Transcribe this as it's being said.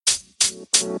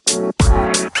So,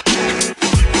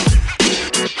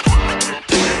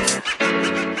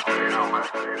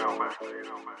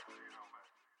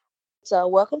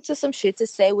 welcome to some shit to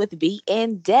say with B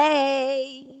and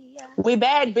Day. We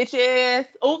back, bitches.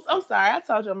 Oops, I'm sorry. I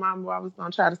told your mama I was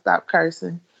gonna try to stop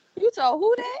cursing. You told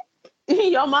who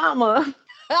Your mama.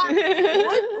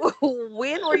 that?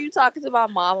 when were you talking to my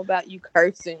mom about you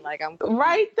cursing? Like I'm confused.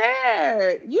 Right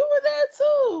there. You were there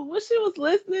too. When she was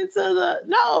listening to the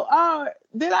no,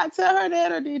 did I tell her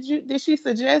that or did she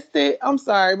suggest it? I'm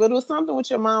sorry, but it was something with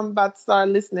your mom about to start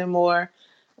listening more.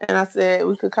 And I said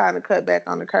we could kind of cut back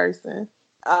on the cursing.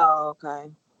 Oh, okay.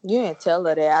 You didn't tell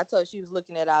her that. I told she was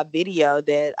looking at our video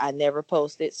that I never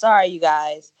posted. Sorry, you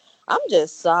guys. I'm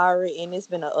just sorry, and it's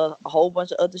been a whole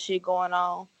bunch of other shit going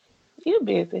on. You're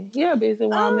busy. You're a busy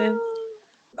woman.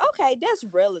 Okay, that's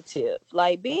relative.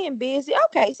 Like being busy.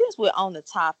 Okay, since we're on the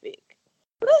topic,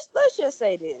 let's just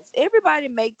say this: everybody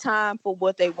make time for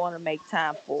what they want to make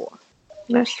time for.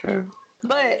 That's true.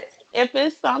 But if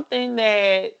it's something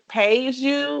that pays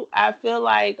you, I feel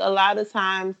like a lot of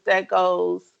times that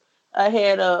goes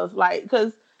ahead of like,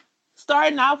 because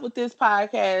starting off with this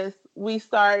podcast, we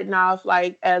starting off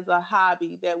like as a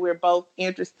hobby that we're both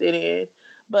interested in,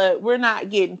 but we're not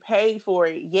getting paid for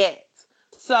it yet.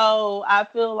 So I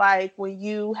feel like when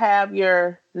you have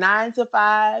your 9 to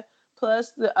 5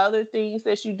 plus the other things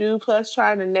that you do, plus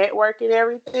trying to network and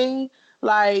everything,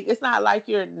 like it's not like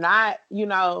you're not,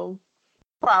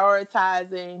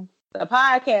 prioritizing the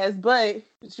podcast, but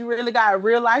you really got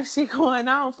real life shit going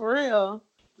on for real.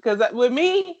 Because with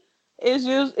me, it's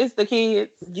the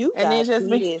kids, You and then got just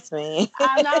me. kids, man.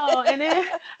 I know, and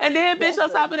then bitch That's on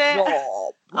a top of that,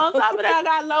 job. on top of that, I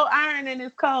got low iron and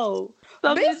it's cold.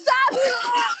 So Bitch, bitch, stop.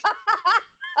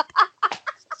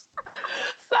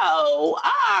 so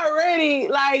I already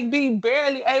like be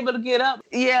barely able to get up.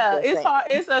 Yeah, Just it's saying. hard.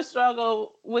 It's a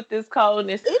struggle with this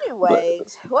coldness, but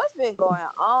Anyways, what's been going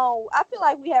on? I feel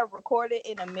like we have recorded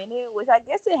in a minute, which I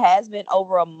guess it has been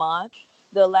over a month.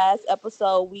 The last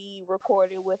episode we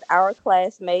recorded with our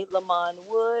classmate Lamont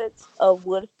Woods of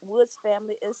Woods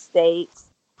Family Estates,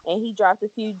 and he dropped a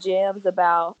few gems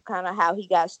about kind of how he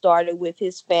got started with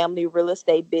his family real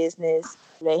estate business.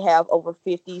 They have over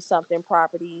 50 something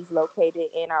properties located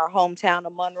in our hometown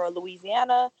of Monroe,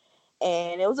 Louisiana,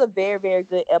 and it was a very very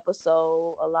good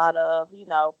episode, a lot of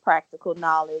practical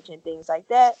knowledge and things like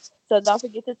that. So don't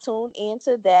forget to tune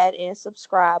into that and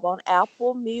subscribe on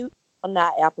Apple Mute, or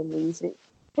not Apple Music.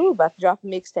 Ooh, about to drop a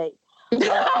mixtape.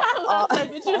 I uh,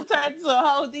 said, bitch, you turned to a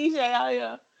whole DJ out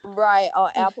here. right, on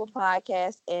Apple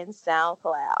Podcast and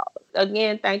SoundCloud.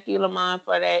 Again, thank you, Lamont,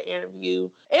 for that interview.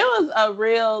 It was a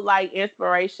real like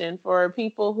inspiration for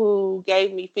people who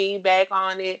gave me feedback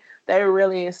on it. They were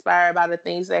really inspired by the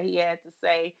things that he had to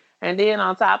say. And then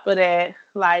on top of that,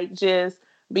 like just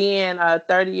being a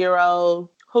 30-year-old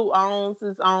who owns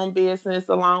his own business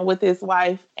along with his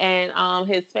wife and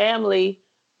his family,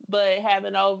 but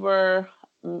having over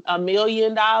 $1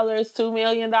 million, $2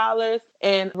 million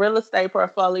in real estate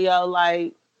portfolio,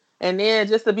 like, and then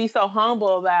just to be so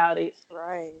humble about it.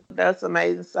 Right. That's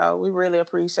amazing. So we really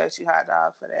appreciate you, Hot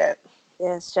Dog, for that.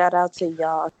 Yes, shout out to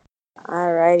y'all.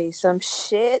 Alrighty, some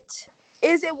shit.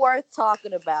 Is it worth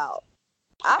talking about?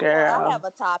 I Girl. have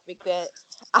a topic that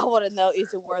I want to know,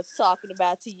 is it worth talking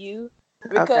about to you?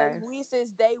 Because Okay. we,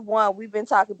 since day one, we've been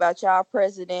talking about y'all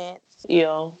president.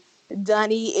 Yo.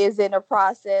 Dunny is in the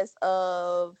process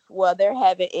of, well, they're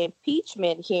having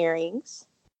impeachment hearings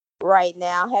right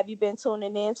now. Have you been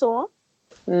tuning into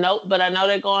Nope, but I know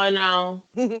they're going on.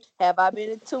 them? Have I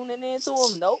been tuning into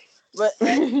them? Nope. But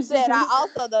as you said, I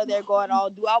also know they're going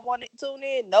on. Do I want to tune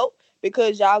in? Nope.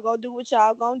 Because y'all gonna do what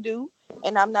y'all gonna do.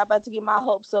 And I'm not about to get my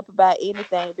hopes up about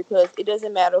anything, because it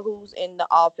doesn't matter who's in the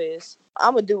office.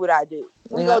 I'm gonna do what I do.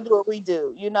 We gonna Yep. do what we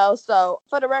do, So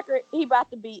for the record, he about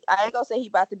to be, I ain't gonna say he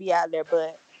about to be out there,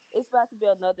 but it's about to be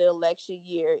another election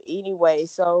year anyway.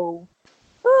 So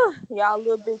y'all a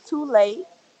little bit too late.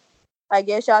 I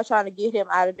guess y'all trying to get him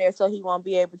out of there so he won't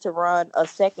be able to run a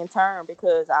second term,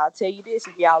 because I'll tell you this,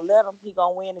 if y'all let him, he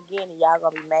gonna win again and y'all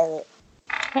gonna be mad.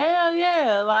 Hell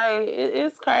yeah. Like,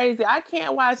 it's crazy. I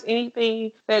can't watch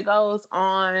anything that goes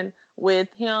on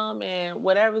with him and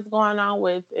whatever's going on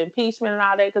with impeachment and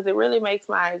all that, because it really makes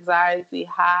my anxiety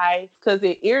high, because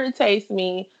it irritates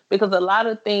me, because a lot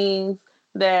of things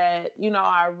that,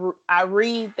 I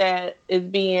read that is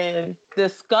being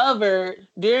discovered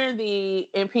during the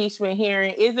impeachment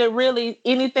hearing isn't really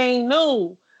anything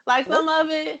new. Like Nope. some of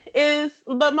it is,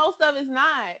 but most of it's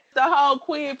not. The whole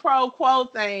quid pro quo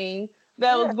thing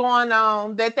that Yeah. was going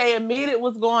on, that they admitted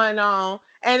was going on,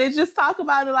 and it just talk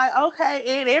about it like, okay,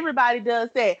 and everybody does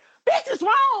that. Bitch, it's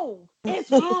wrong.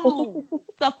 It's wrong.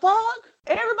 The fuck?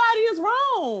 Everybody is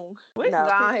wrong. We can No,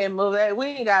 go people, ahead and move that. We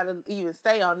ain't gotta even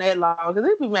stay on that long because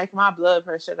it be making my blood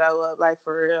pressure go up. Like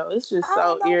for real, it's I just don't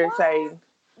so know why. irritating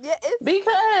Yeah,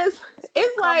 because it's too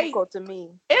it's like comical to me.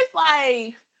 it's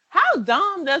like, how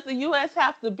dumb does the U.S.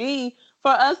 have to be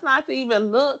for us not to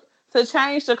even look to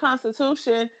change the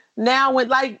Constitution now? When,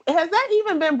 like, has that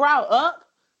even been brought up?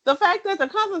 The fact that the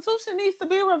Constitution needs to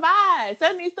be revised.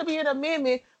 That needs to be an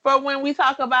amendment for when we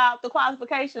talk about the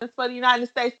qualifications for the United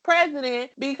States president.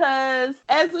 Because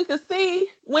as we can see,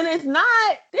 when it's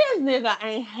not, this nigga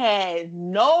ain't had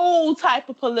no type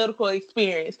of political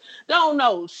experience. Don't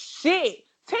know shit.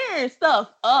 Tearing stuff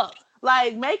up,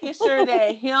 like making sure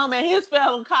that him and his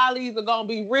fellow colleagues are gonna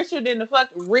be richer than the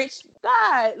fucking rich.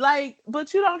 God, like,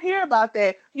 but you don't hear about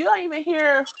that. You don't even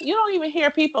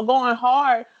hear people going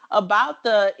hard about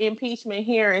the impeachment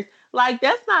hearings. Like,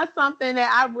 that's not something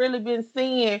that I've really been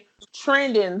seeing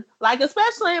trending, like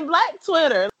especially in Black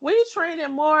Twitter. We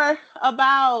trending more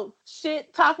about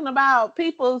shit, talking about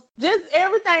people's just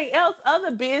everything else,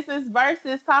 other business,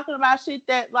 versus talking about shit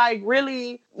that like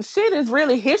really shit is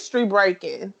really history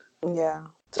breaking. Yeah.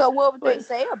 So what would they But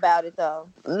say about it though?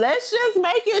 let's just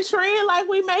make it trend like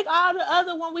we make all the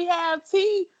other when we have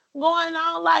tea going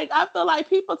on. Like, I feel like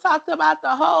people talked about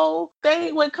the whole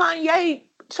thing with Kanye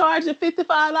charging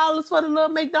 $55 for the little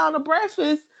McDonald's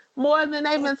breakfast more than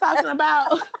they've been talking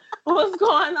about what's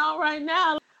going on right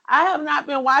now. I have not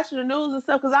been watching the news and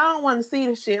stuff because I don't want to see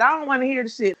the shit. I don't want to hear the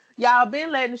shit. Y'all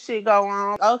been letting the shit go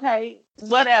on. Okay,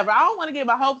 whatever. I don't want to get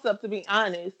my hopes up, to be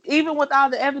honest. Even with all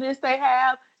the evidence they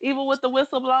have, even with the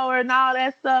whistleblower and all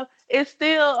that stuff, it's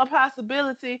still a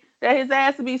possibility that his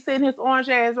ass will be sitting his orange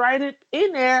ass right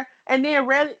in there and then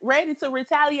ready to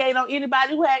retaliate on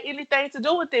anybody who had anything to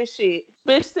do with this shit.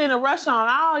 Bitch sending a rush on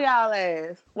all y'all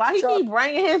ass. Why he So keep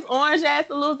bringing his orange ass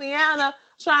to Louisiana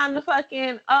trying to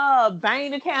fucking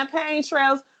bang the campaign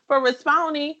trails for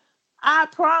responding? I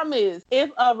promise, if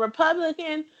a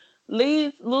Republican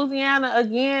leads Louisiana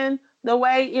again the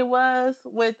way it was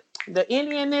with the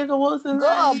Indian nigga, what's his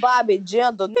girl name? Bobby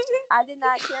Jindal, I did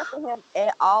not care for him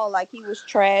at all. Like he was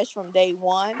trash from day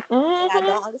one. And I Mm-hmm.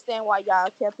 don't understand why y'all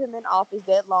kept him in office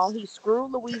that long. He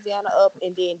screwed Louisiana up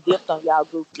and then dipped on y'all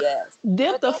goofy ass.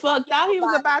 Dipped But the that don't fuck get out. He was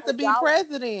nobody about to because be y'all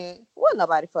president. wasn't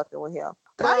nobody fucking with him.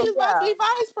 God, he was about to Yeah. be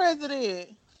vice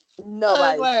president.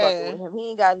 Nobody's fucking with Ugly. him. He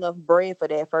ain't got enough bread for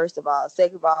that, first of all.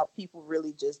 Second of all, people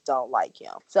really just don't like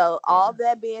him. So, all Yeah.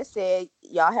 that being said,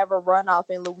 y'all have a runoff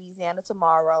in Louisiana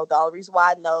tomorrow. The only reason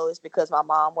why I know is because my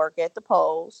mom worked at the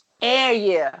polls.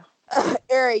 Yeah.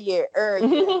 Every year, every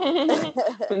year.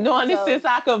 Been doing this So, since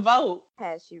I could vote.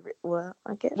 has she, well,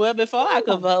 I guess. Well, before I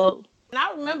could Yeah. vote. And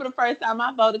I remember the first time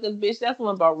I voted because, bitch, that's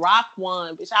when Barack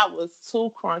won. Bitch, I was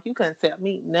too crunk. You couldn't tell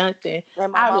me nothing.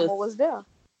 And my I mama was was there.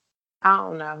 I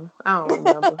don't know. I don't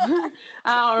remember.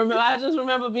 I don't remember. I just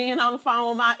remember being on the phone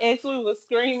with my ex. We was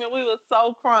screaming. We was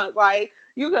so crunk. Like,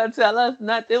 you couldn't tell us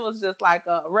nothing. It was just like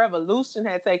a revolution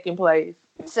had taken place.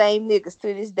 Same niggas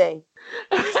to this day.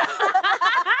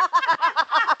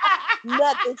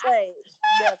 Nothing changed.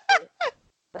 Nothing.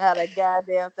 Not a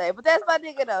goddamn thing. But that's my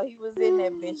nigga though. He was in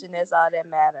that bitch and that's all that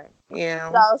mattered.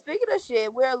 Yeah. So speaking of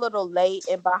shit, we're a little late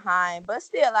and behind, but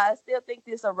still, I still think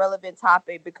this is a relevant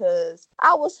topic because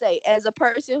I will say, as a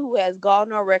person who has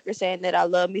gone on record saying that I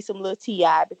love me some little Ti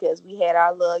because we had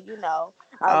our little,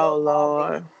 our Oh, little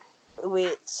moment, Lord.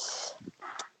 which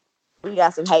we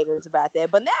got some haters about that.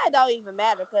 But now it don't even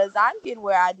matter because I'm getting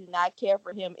where I do not care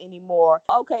for him anymore.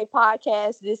 Okay,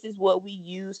 podcast, this is what we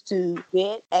use to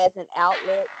vent as an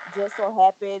outlet. Just so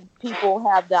happen people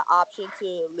have the option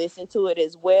to listen to it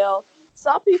as well.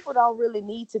 Some people don't really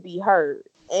need to be heard.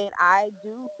 And I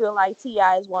do feel like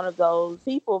T.I. is one of those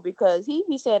people because he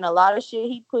be saying a lot of shit.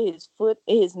 He put his foot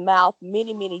in his mouth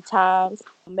many, many times.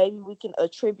 Maybe we can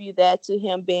attribute that to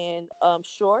him being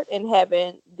short and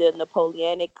having the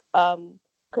Napoleonic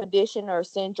condition or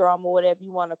syndrome or whatever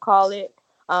you want to call it.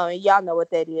 Y'all know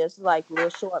what that is. Like little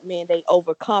short men, they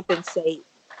overcompensate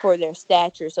for their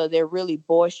stature. So they're really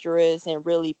boisterous and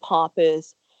really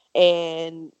pompous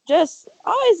and just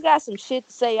always got some shit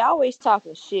to say, always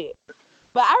talking shit.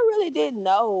 But I really didn't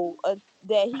know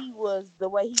that he was the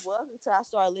way he was until I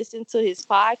started listening to his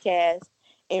podcast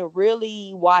and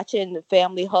really watching the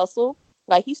Family Hustle.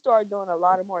 Like he started doing a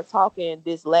lot of more talking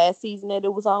this last season that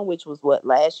it was on, which was what,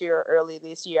 last year or early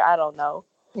this year, I don't know.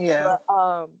 Yeah.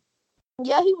 But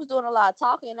yeah, he was doing a lot of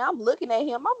talking. And I'm looking at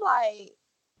him. I'm like,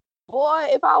 boy,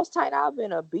 if I was tight, I'd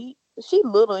been a beat. She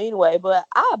little anyway, but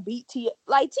I beat T.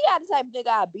 Like T, the type of nigga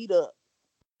I beat up.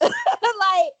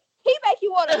 Like he make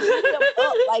you want to beat him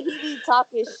up. Like he be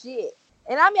talking shit.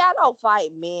 And I mean, I don't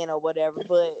fight men or whatever,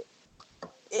 but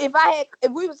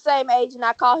if we were the same age and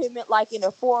I called him like in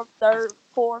the fourth,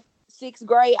 sixth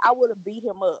grade, I would have beat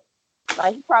him up.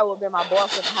 Like he probably would have been my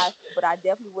boyfriend in high school, but I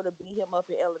definitely would have beat him up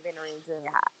in elementary and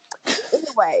junior high.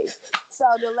 Anyways, so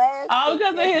the last All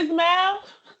because of suggestion. his mouth.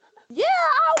 Yeah,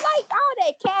 I don't like all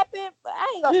that capping. But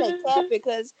I ain't gonna say capping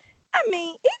because I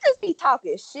mean he just be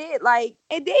talking shit. Like,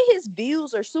 and then his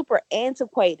views are super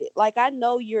antiquated. Like, I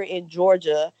know you're in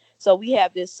Georgia, so we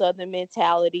have this Southern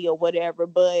mentality or whatever,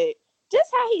 but just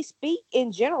how he speak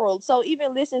in general. So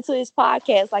even listen to his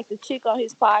podcast, like the chick on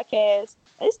his podcast.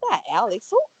 It's not Alex.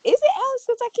 Who is it? Alex?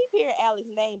 Because I keep hearing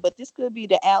Alex's name, but this could be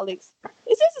the Alex.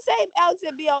 Is this the same Alex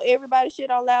that be on everybody's shit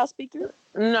on loudspeaker?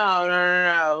 No, no,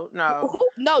 no, no, no.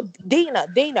 No,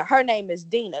 Dina. Her name is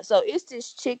Dina. So it's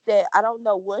this chick that I don't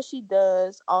know what she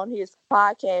does on his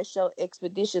podcast show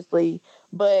Expeditiously,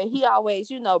 but he always,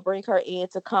 bring her in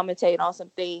to commentate on some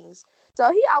things.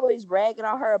 So he always ragging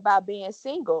on her about being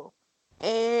single.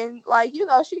 And like,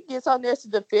 she gets on there to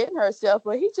defend herself,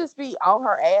 but he just be on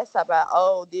her ass about,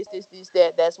 oh, this,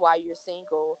 that. That's why you're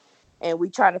single, and we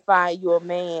trying to find you a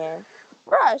man.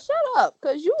 Bruh, shut up,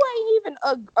 cause you ain't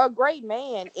even a great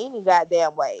man any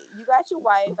goddamn way. You got your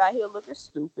wife out here looking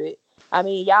stupid. I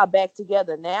mean, y'all back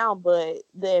together now, but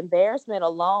the embarrassment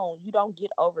alone, you don't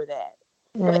get over that.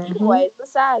 But Mm-hmm. anyways,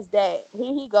 besides that,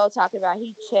 here he go talking about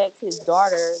he checks his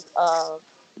daughter,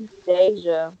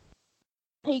 Deja.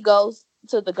 He goes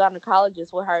to the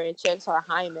gynecologist with her and checks her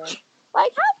hymen.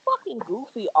 Like, how fucking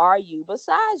goofy are you?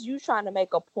 Besides you trying to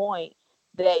make a point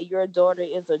that your daughter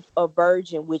is a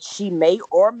virgin, which she may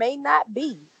or may not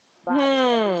be, by the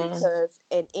way, Hmm. because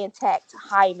an intact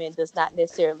hymen does not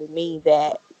necessarily mean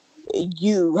that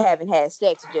you haven't had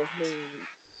sex. It just means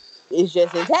it's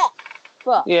just intact.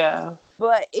 Fuck. Yeah.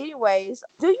 But anyways,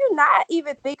 do you not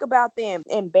even think about the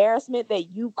embarrassment that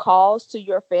you caused to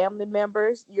your family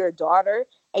members, your daughter,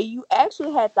 and you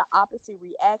actually had the opposite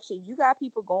reaction? You got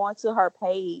people going to her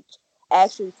page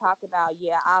actually talking about,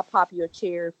 yeah, I'll pop your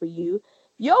cherry for you.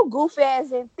 Your goof ass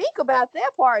didn't think about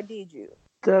that part, did you?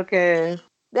 Okay.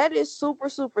 That is super,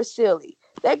 super silly.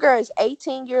 That girl is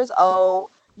 18 years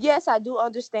old. Yes, I do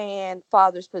understand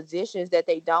fathers' positions that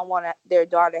they don't want their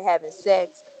daughter having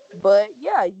sex. But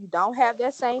yeah, you don't have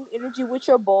that same energy with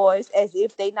your boys as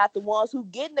if they not the ones who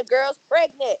getting the girls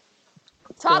pregnant.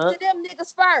 Talk to Fuck. them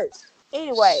niggas first.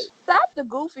 Anyway, stop the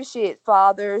goofy shit,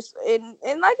 fathers. And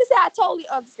like I said, I totally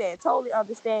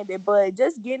understand it. But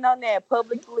just getting on there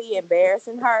publicly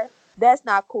embarrassing her, that's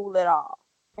not cool at all.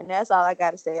 And that's all I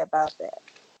got to say about that.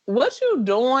 What you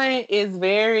doing is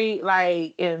very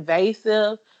like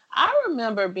invasive. I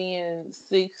remember being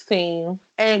 16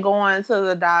 and going to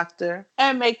the doctor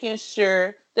and making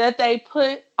sure that they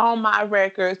put on my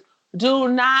records, do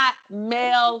not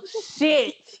mail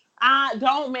shit. I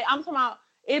don't mail. I'm talking about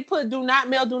it put do not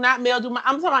mail, do not mail,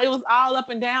 I'm talking about it was all up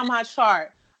and down my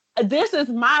chart. This is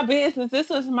my business.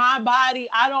 This is my body.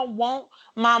 I don't want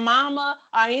my mama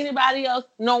or anybody else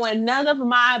knowing none of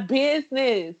my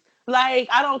business. Like,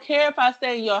 I don't care if I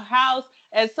stay in your house.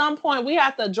 At some point, we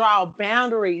have to draw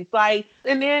boundaries. Like,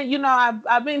 and then,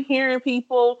 I've been hearing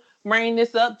people bring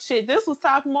this up. Shit, this was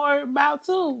talked more about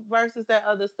too versus that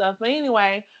other stuff. But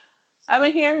anyway, I've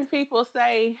been hearing people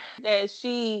say that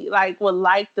she like would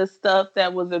like the stuff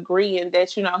that was agreeing that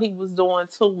he was doing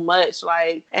too much,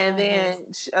 like, and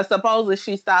Mm-hmm. then supposedly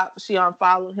she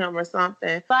unfollowed him or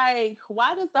something. Like,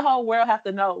 why does the whole world have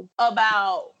to know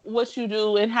about what you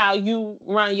do and how you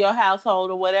run your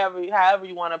household or whatever, however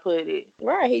you want to put it?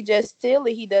 Right, he just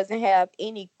silly. He doesn't have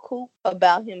any coop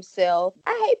about himself.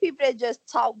 I hate people that just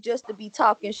talk just to be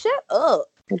talking. Shut up.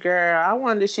 Girl, I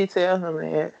wonder did she tell him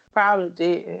that. Probably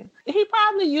didn't. He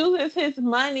probably uses his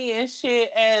money and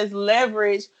shit as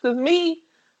leverage. Cause me,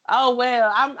 oh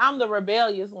well, I'm the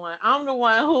rebellious one. I'm the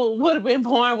one who would have been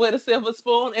born with a silver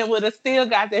spoon and would have still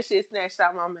got that shit snatched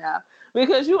out my mouth.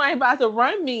 Because you ain't about to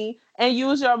run me and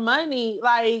use your money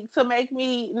like to make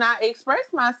me not express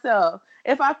myself.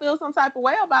 If I feel some type of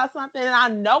way about something and I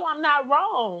know I'm not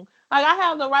wrong, like I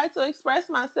have the right to express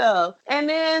myself. And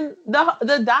then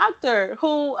the doctor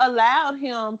who allowed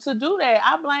him to do that,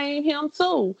 I blame him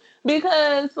too.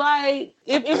 Because like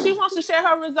if she wants to share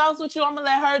her results with you, I'm gonna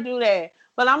let her do that.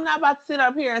 But I'm not about to sit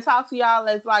up here and talk to y'all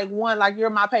as like one, like you're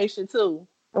my patient too.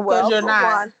 Because Well, you're for not.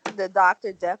 one, the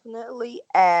doctor definitely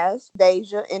asked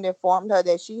Deja and informed her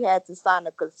that she had to sign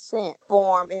a consent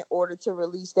form in order to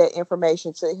release that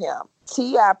information to him.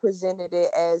 T.I. presented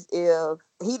it as if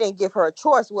he didn't give her a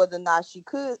choice whether or not she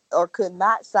could or could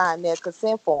not sign that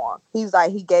consent form. He was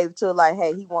like, he gave it to her like,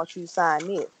 hey, he wants you to sign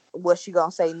this. Was she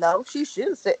gonna say no? She should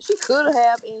have said, she could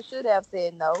have and should have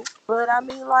said no. But I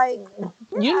mean, like,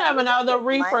 You yeah, never know that's the just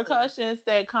lame. repercussions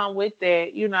that come with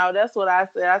that. That's what I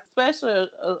said. Especially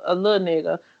a little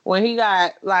nigga when he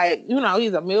got like,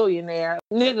 he's a millionaire.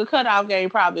 Nigga cutoff game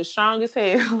probably strong as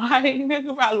hell. Like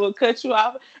nigga probably will cut you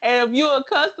off. And if you're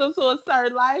accustomed to a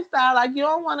certain lifestyle, like you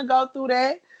don't want to go through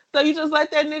that, so you just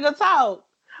let that nigga talk.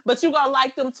 But you gonna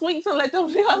like them tweets and let them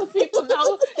other people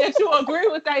know that you agree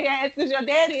with their ass because your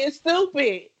daddy is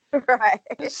stupid. Right.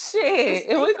 Shit,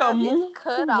 and we Speaking gonna of his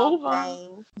cutoff move on.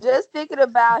 game, just thinking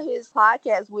about his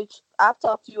podcast, which I've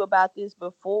talked to you about this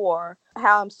before,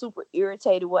 how I'm super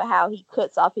irritated with how he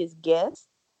cuts off his guests.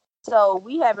 So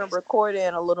we haven't recorded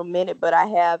in a little minute, but I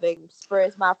have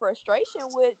expressed my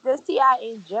frustration with just Ti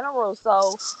in general.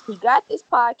 So he got this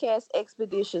podcast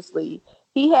expeditiously.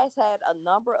 He has had a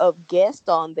number of guests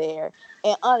on there,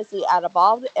 and honestly, out of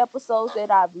all the episodes that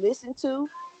I've listened to,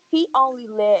 he only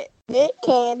let Nick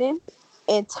Cannon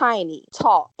and Tiny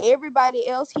talk. Everybody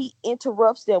else, he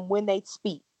interrupts them when they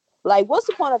speak. Like, what's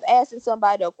the point of asking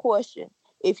somebody a question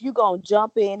if you gonna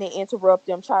jump in and interrupt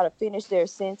them, try to finish their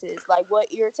sentence? Like,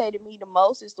 what irritated me the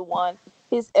most is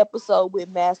his episode with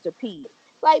Master P.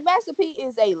 Like, Master P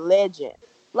is a legend.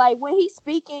 Like, when he's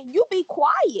speaking, you be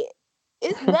quiet.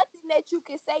 It's nothing that you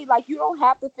can say. Like, you don't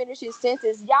have to finish his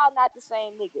sentence. Y'all not the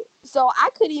same nigga. So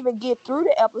I couldn't even get through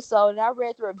the episode, and I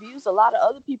read the reviews. A lot of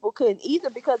other people couldn't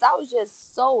either because I was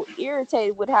just so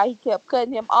irritated with how he kept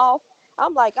cutting him off.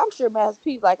 I'm like, I'm sure Master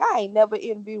P's like, I ain't never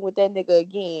interviewed with that nigga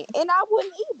again. And I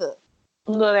wouldn't either.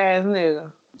 Little ass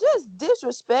nigga. Just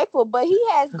disrespectful. But he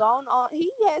has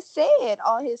said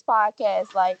on his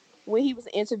podcast, like, when he was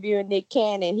interviewing Nick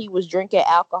Cannon, he was drinking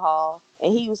alcohol.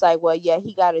 And he was like, well, yeah,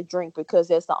 he got to drink because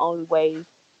that's the only way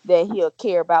that he'll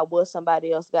care about what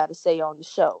somebody else got to say on the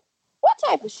show. What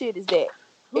type of shit is that?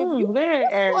 If you Very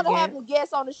want to have arrogant. a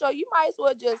guest on the show, you might as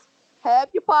well just have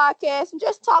your podcast and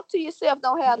just talk to yourself.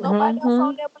 Don't have nobody else on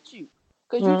Mm-hmm. there but you.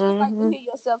 Because you just like to Mm-hmm. hear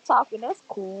yourself talking. That's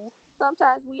cool.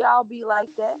 Sometimes we all be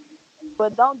like that.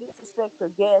 But don't disrespect your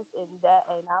guests, and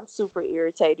I'm super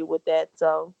irritated with that.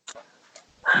 So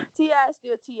Ti is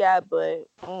still Ti, but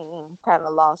kind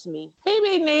of lost me. He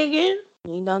be nigging.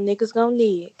 You know, niggas gonna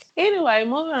nig. Anyway,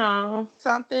 moving on.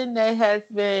 Something that has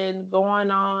been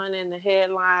going on in the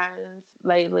headlines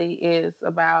lately is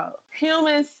about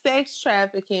human sex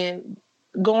trafficking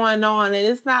going on. And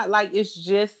it's not like it's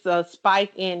just a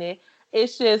spike in it.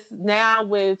 It's just now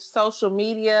with social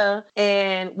media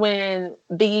and when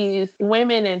these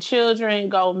women and children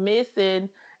go missing,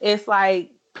 it's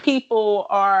like people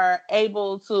are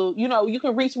able to, you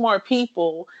can reach more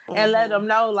people and let Mm-hmm. them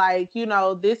know, like,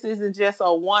 this isn't just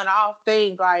a one-off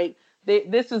thing. Like,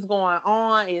 this is going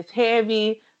on. It's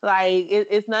heavy. Like,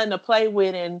 it's nothing to play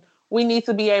with. And we need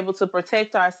to be able to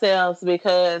protect ourselves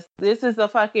because this is a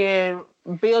fucking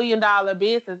billion-dollar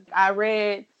business. I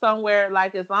read somewhere,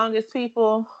 like, as long as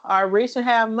people are rich and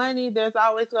have money, there's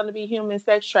always going to be human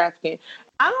sex trafficking.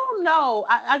 I don't know.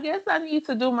 I guess I need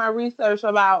to do my research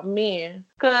about men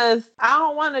because I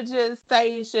don't want to just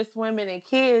say it's just women and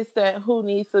kids that who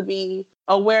need to be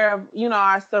aware of,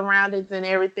 our surroundings and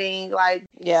everything. Like,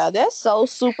 Yeah, that's so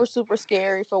super, super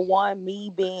scary. For one,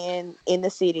 me being in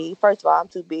the city. First of all, I'm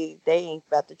too big. They ain't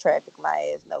about to traffic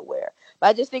my ass nowhere. But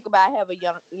I just think about, I have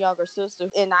a younger sister,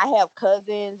 and I have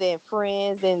cousins and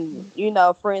friends, and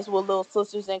friends with little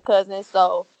sisters and cousins.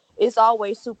 So it's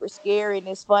always super scary, and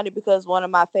it's funny because one of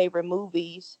my favorite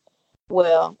movies.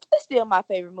 Well, it's still my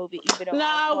favorite movie, even though I don't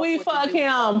no, fuck we with the fuck dude no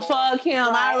him. more. Fuck him. I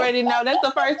Right. already know. That's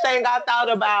the first thing I thought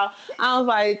about. I was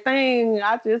like, dang,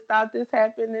 I just thought this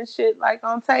happened and shit like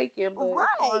on Taken, but it's Right.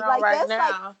 going on Like, right that's like,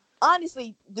 now.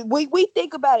 honestly, we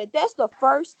think about it. That's the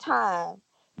first time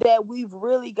that we've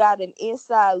really got an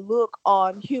inside look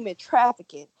on human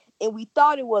trafficking. And we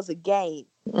thought it was a game.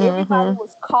 Everybody Mm-hmm.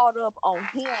 was caught up on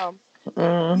him, you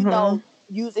Mm-hmm. know,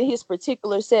 using his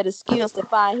particular set of skills to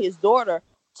find his daughter,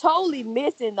 totally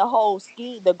missing the whole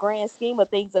scheme, the grand scheme of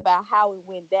things about how it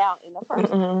went down in the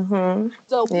first place. Mm-hmm.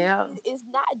 So Yeah. it's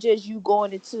not just you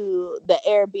going into the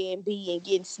Airbnb and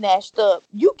getting snatched up.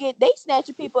 They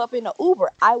snatching people up in the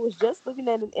Uber. I was just looking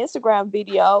at an Instagram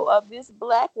video of this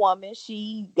black woman.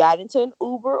 She got into an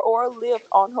Uber or a Lyft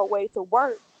on her way to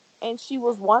work. And she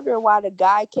was wondering why the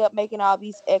guy kept making all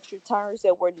these extra turns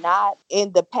that were not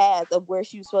in the path of where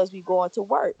she was supposed to be going to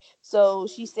work. So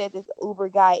she said this Uber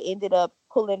guy ended up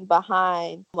pulling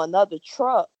behind another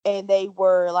truck, and they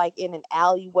were like in an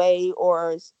alleyway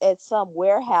or at some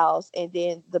warehouse. And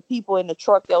then the people in the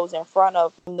truck that was in front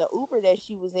of the Uber that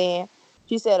she was in,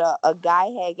 she said a guy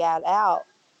had got out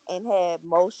and had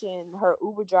motioned her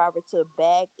Uber driver to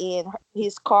back in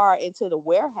his car into the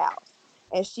warehouse.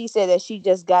 And she said that she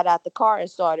just got out the car and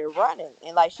started running.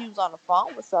 And like she was on the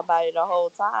phone with somebody the whole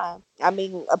time. I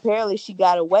mean, apparently she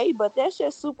got away, but that's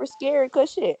just super scary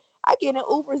because shit, I get in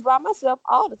Ubers by myself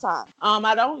all the time.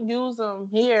 I don't use them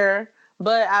here,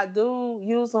 but I do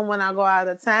use them when I go out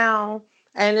of town.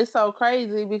 And it's so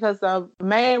crazy because the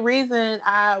main reason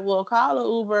I will call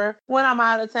an Uber when I'm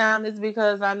out of town is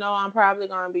because I know I'm probably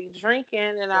going to be drinking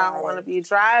and I don't Got want to it. be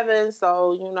driving. So,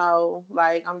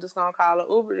 like I'm just going to call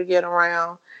an Uber to get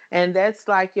around. And that's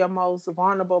like your most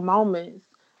vulnerable moments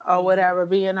or Mhm. whatever,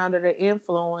 being under the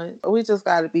influence. We just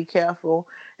got to be careful.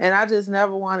 And I just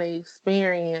never want to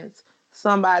experience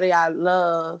somebody I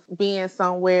love being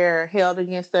somewhere held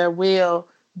against their will,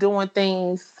 doing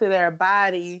things to their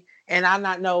body, and I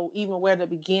not know even where to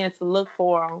begin to look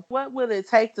for them. What would it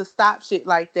take to stop shit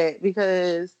like that?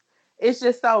 Because it's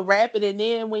just so rapid. And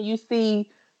then when you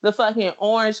see the fucking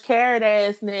orange carrot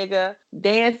ass nigga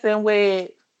dancing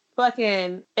with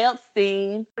fucking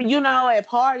Epstein, at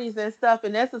parties and stuff,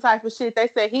 and that's the type of shit they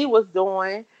said he was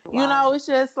doing. Wow. It's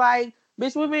just like,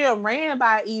 bitch, we're being ran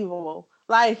by evil.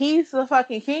 Like, he's the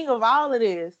fucking king of all of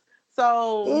this.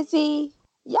 So, Is he?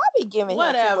 Y'all be giving him too much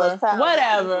whatever, power. Just leave him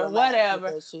whatever, alone with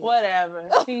whatever, that shit. whatever.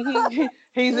 He's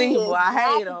He evil. is I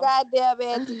hate not the him. goddamn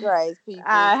Antichrist, people.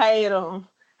 I hate him.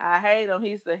 I hate him.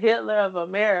 He's the Hitler of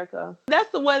America.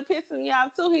 That's the one pissing me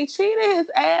off too. He cheated his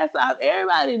ass off.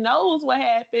 Everybody knows what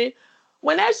happened.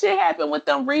 When that shit happened with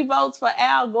them revotes for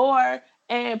Al Gore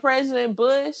and President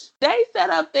Bush, they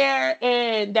sat up there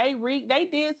and they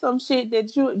did some shit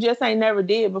that you just ain't never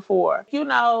did before.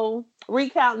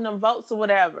 Recounting them votes or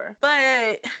whatever.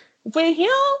 But with him,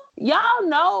 y'all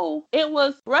know it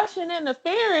was Russian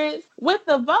interference with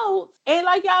the votes, and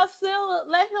like y'all still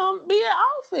let him be in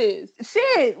office.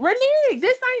 Shit, renege.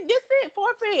 This it,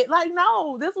 forfeit. Like,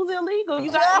 no, this was illegal.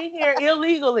 You got in here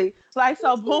illegally. Like,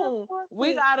 so This is boom,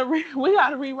 we forfeit. gotta we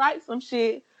gotta rewrite some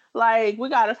shit. Like, we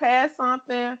gotta pass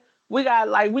something. We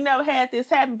never had this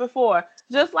happen before.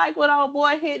 Just like with old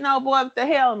boy hitting old boy with the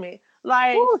helmet.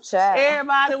 Like, Ooh, child.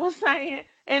 everybody was saying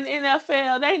in the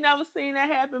NFL, they never seen that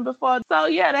happen before. So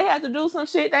yeah, they had to do some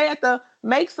shit. They had to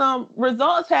make some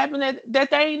results happen that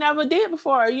they never did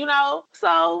before.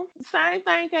 So same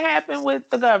thing can happen with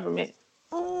the government.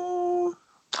 Mm,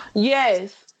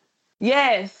 Yes.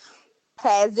 Yes.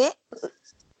 has it?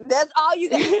 That's all you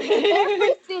got. In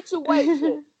every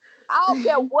situation, I don't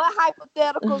care what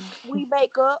hypotheticals we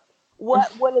make up,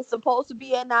 what is supposed to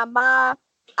be in our mind.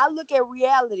 I look at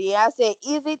reality. I say,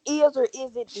 is or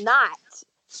is it not?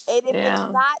 And if it's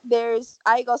Yeah. not,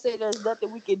 I ain't gonna say there's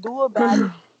nothing we can do about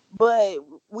it, but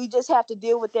we just have to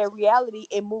deal with that reality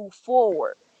and move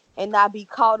forward and not be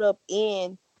caught up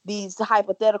in these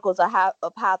hypotheticals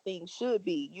of how things should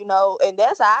be. And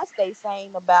that's how I stay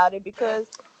sane about it because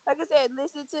like I said,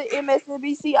 listen to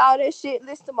MSNBC, all that shit,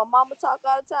 listen to my mama talk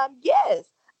all the time. Yes,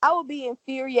 I would be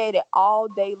infuriated all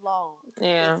day long if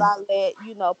Yeah. I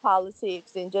let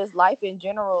politics and just life in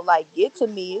general like get to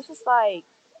me. It's just like,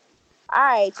 all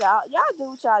right, y'all do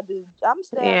what y'all do. I'm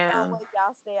staying my Yeah. way,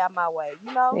 y'all stay out my way.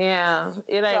 Yeah.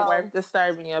 It ain't worth So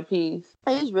disturbing your peace.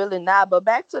 it's really not. But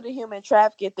back to the human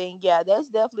trafficking thing, yeah, that's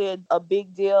definitely a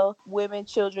big deal. Women,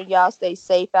 children, y'all stay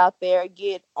safe out there.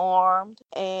 Get armed,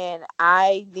 and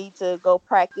I need to go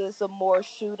practice some more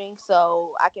shooting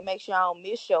so I can make sure I don't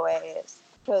miss your ass.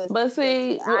 Cause But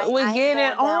see, with I ain't getting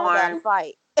going down without a armed,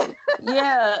 fight.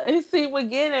 yeah, and see, with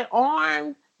getting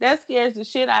armed, that scares the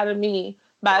shit out of me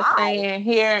by Why? staying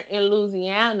here in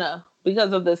Louisiana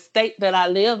because of the state that I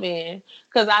live in.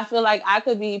 Because I feel like I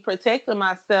could be protecting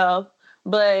myself,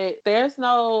 but there's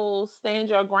no stand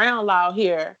your ground law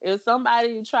here. If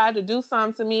somebody tried to do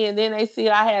something to me and then they see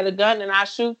I had a gun and I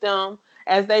shoot them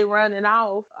as they running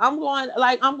off, I'm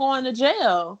going to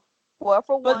jail. Well,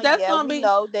 for But one, yeah, we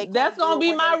know they that's can't do gonna it be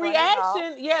when they my running off.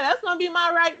 reaction. Yeah, that's gonna be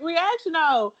my right reaction.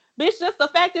 Oh, bitch, just the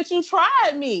fact that you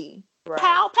tried me. Right.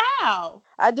 Pow pow.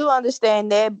 I do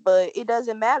understand that, but it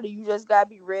doesn't matter. You just gotta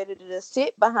be ready to just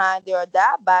sit behind there or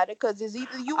die by it, because it's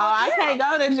either you Oh, or I can't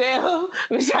them. go to jail.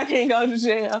 Bitch, I can't go to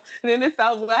jail. Then it's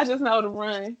over. I just know to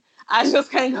run. I just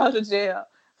can't go to jail.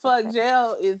 Fuck,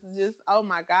 jail is just, oh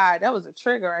my God, that was a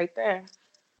trigger right there.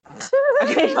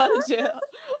 I can't go to jail.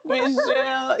 Bitch,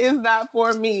 jail is not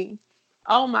for me.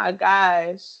 Oh my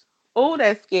gosh. Oh,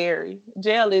 that's scary.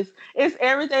 Jail it's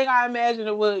everything I imagined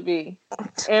it would be.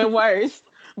 And worse.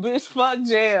 Bitch, fuck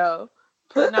jail.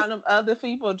 Putting on them other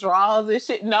people draws and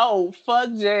shit. No, fuck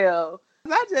jail.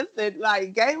 I just said,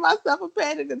 like, gave myself a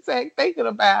panic attack thinking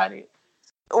about it.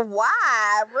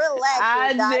 Why? Relax and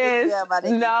I not in just jail, my nigga.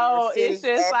 You're no, it's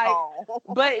sitting just at like, home.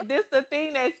 but this the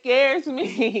thing that scares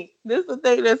me. This the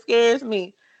thing that scares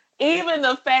me. even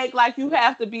the fact like you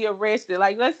have to be arrested.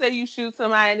 Like let's say you shoot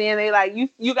somebody and then they like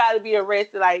you got to be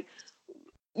arrested. Like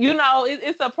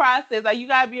it's a process. Like you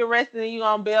gotta be arrested and you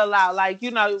gonna bail out. Like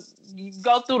you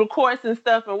go through the courts and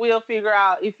stuff, and we'll figure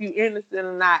out if you innocent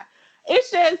or not.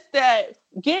 It's just that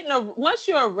once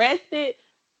you're arrested,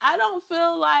 I don't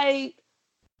feel like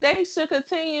they should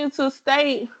continue to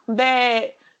state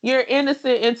that you're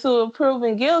innocent until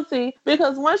proven guilty,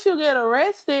 because once you get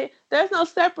arrested, there's no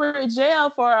separate jail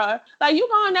for like you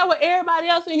going there with everybody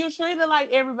else and you're treated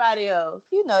like everybody else.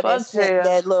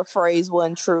 That little phrase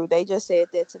wasn't true. They just said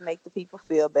that to make the people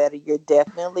feel better. You're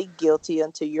definitely guilty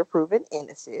until you're proven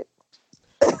innocent.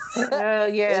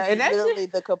 Yeah, and that's literally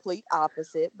the complete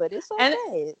opposite, but it's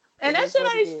okay. And that shit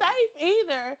ain't safe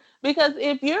either, because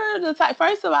if you're the type,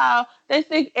 first of all, they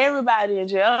stick everybody in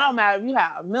jail. It don't matter if you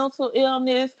have mental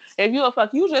illness, if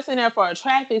you just in there for a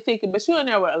traffic ticket, but you in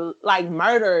there with like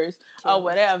murderers or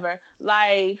whatever.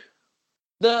 Like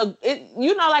like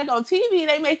on TV,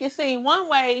 they make it seem one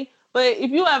way, but if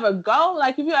you ever go,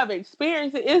 like if you ever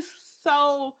experience it, it's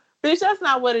so, bitch, that's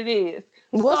not what it is.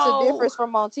 What's the difference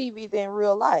from on TV than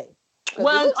real life?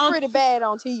 Well, it looks pretty bad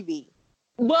on TV.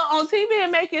 Well, on TV, it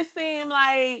make it seem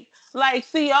like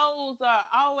COs are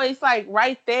always like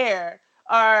right there,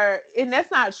 and that's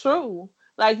not true.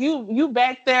 Like you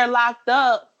back there locked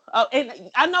up, and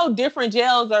I know different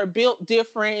jails are built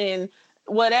different and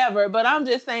whatever, but I'm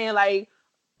just saying, like,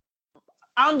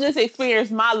 I'm just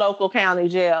experienced my local county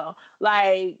jail.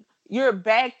 Like you're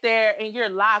back there and you're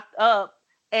locked up,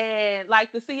 and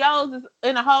like the COs is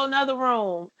in a whole nother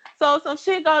room. So if some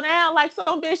shit go down, like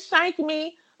some bitch shank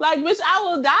me, like, bitch, I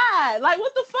will die. Like,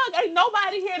 what the fuck? Ain't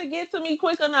nobody here to get to me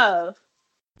quick enough.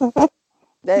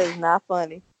 That is not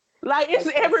funny. Like, it's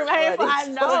every man for, I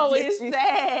know, it's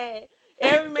sad.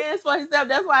 Every man's for himself.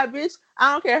 That's why, bitch,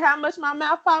 I don't care how much my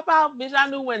mouth pop out. Bitch, I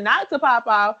knew when not to pop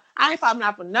out. I ain't popping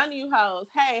out for none of you hoes.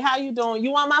 Hey, how you doing?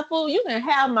 You want my food? You can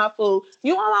have my food.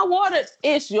 You want my water?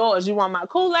 It's yours. You want my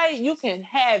Kool-Aid? You can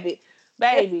have it.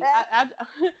 Baby,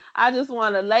 I just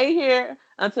want to lay here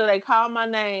until they call my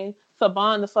name to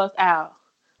bond the fuck out.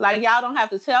 Like, y'all don't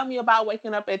have to tell me about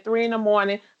waking up at 3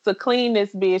 a.m. to clean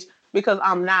this bitch, because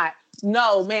I'm not.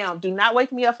 No, ma'am, do not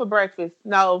wake me up for breakfast.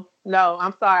 No,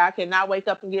 I'm sorry. I cannot wake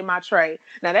up and get my tray.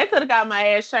 Now, they could have got my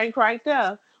ass shanked right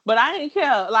there, but I didn't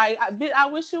care. Like, I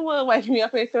wish you would wake me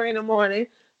up at 3 a.m.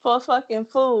 for fucking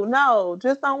food. No,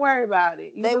 just don't worry about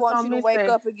it. They want you to wake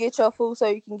up and get your food so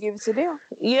you can give it to them.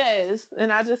 Yes,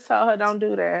 and I just told her, don't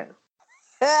do that.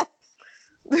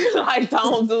 Like,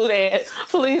 don't do that.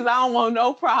 Please, I don't want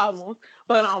no problems,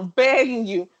 but I'm begging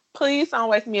you, please don't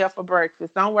wake me up for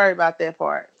breakfast. Don't worry about that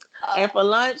part. And for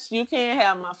lunch, you can't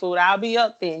have my food. I'll be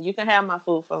up then. You can have my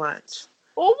food for lunch.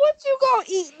 Well, what you gonna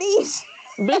eat these?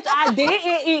 Bitch, I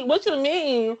didn't eat. What you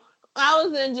mean? I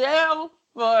was in jail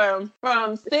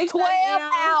from 6 12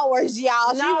 hours,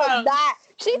 y'all. No, she was not.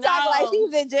 She talking like she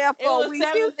was in jail for a week.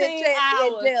 She was in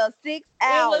jail 6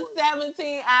 hours. It was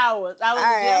 17 hours. I was in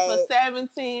jail for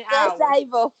 17 hours. That's not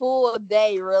even a full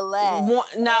day. Relax.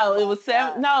 It was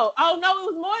 7. No. Oh, no,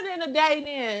 it was more than a day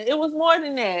then. It was more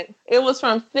than that. It was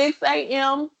from 6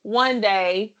 a.m. one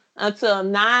day until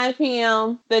 9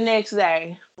 p.m. the next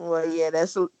day. Well, yeah,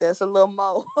 that's a little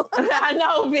more. I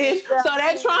know, bitch. So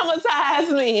that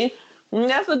traumatized me. And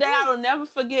that's a day I will never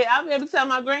forget. I'll be able to tell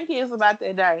my grandkids about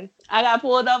that day. I got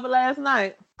pulled over last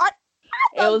night.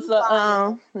 It was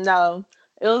a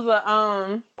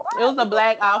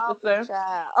black officer.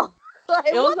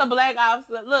 It was a black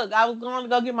officer. Look, I was going to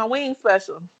go get my wing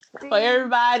special. For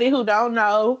everybody who don't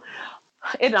know,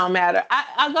 it don't matter.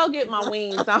 I go get my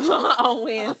wings on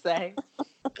Wednesday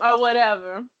or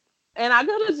whatever. And I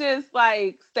could have just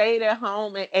like stayed at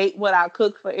home and ate what I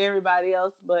cooked for everybody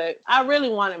else, but I really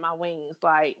wanted my wings.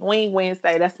 Like Wing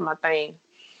Wednesday, that's my thing.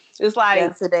 It's like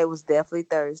yesterday was definitely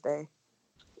Thursday,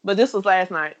 but this was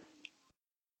last night.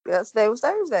 Yesterday was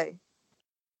Thursday.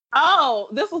 Oh,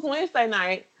 this was Wednesday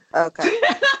night. Okay.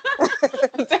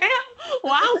 Damn.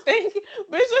 Well, I'm thinking,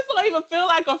 bitch, this don't even feel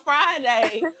like a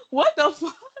Friday. What the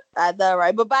fuck? I know,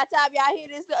 right? But by the time y'all hear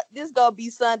this gonna be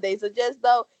Sunday. So just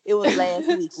know it was last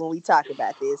week when we talked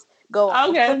about this. Go on.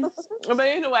 Okay. But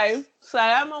anyway, so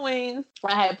I got my wings.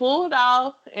 I had pulled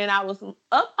off and I was up.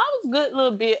 I was a good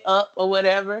little bit up or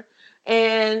whatever.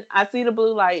 And I see the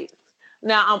blue lights.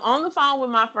 Now I'm on the phone with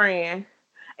my friend.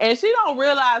 And she don't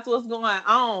realize what's going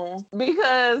on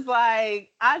because, like,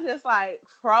 I just, like,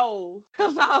 froze.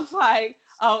 Because I was like,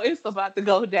 oh, it's about to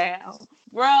go down.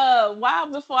 Bruh, why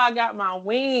before I got my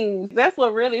wings? That's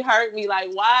what really hurt me.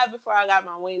 Like, why before I got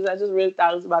my wings? I just really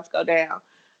thought it was about to go down.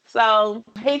 So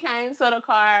he came to the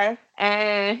car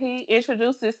and he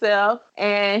introduced himself,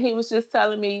 and he was just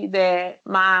telling me that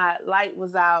my light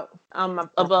was out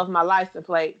above my license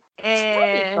plate. Why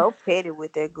you And so petty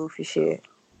with that goofy shit?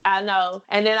 I know.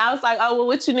 And then I was like, oh, well,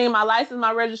 what you need? My license,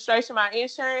 my registration, my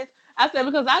insurance? I said,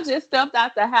 because I just stepped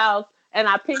out the house and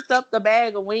I picked up the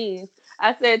bag of wings.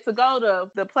 I said to go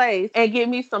to the place and get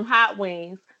me some hot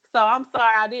wings. So I'm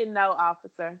sorry, I didn't know,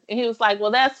 officer. And he was like,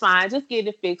 well, that's fine. Just get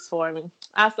it fixed for me.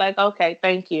 I was like, okay,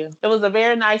 thank you. It was a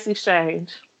very nice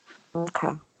exchange.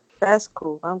 Okay. That's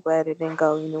cool. I'm glad it didn't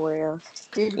go anywhere else.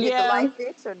 Did you get the Yeah, light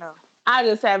fixed or no? I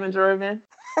just haven't driven.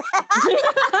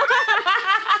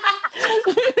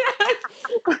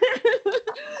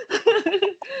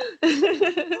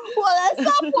 Well, at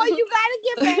some point you gotta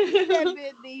get back to that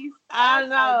business. I Oh my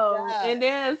know. And god.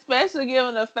 then especially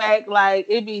given the fact like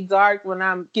it be dark when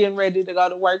I'm getting ready to go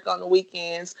to work on the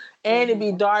weekends, and it be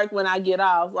Mm-hmm. dark when I get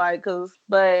off, like,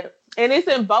 and it's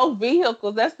in both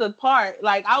vehicles. That's the part.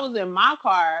 Like, I was in my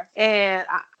car, and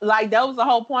like that was the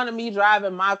whole point of me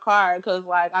driving my car, because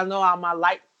like I know all my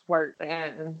lights work,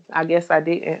 and I guess I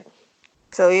didn't.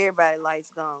 So everybody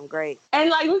lights gone. Great. And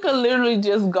like we could literally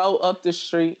just go up the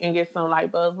street and get some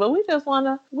light bulbs, but we just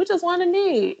wanna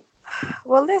need.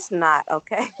 Well, let's not,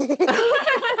 okay?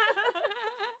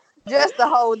 Just to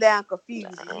hold down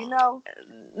confusion,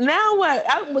 Now what?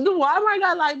 The Walmart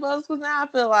got light bulbs, because now I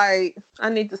feel like I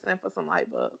need to send for some light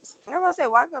bulbs. I'm gonna say,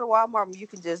 why go to Walmart when you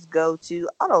can just go to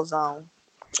AutoZone?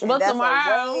 And But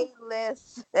tomorrow,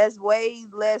 that's way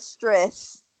less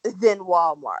stress than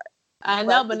Walmart. I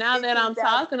know, But but the now that I'm 15,000,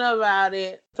 talking about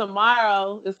it,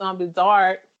 tomorrow it's gonna be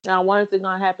dark. Now, when is it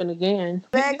gonna happen again?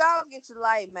 man, go get your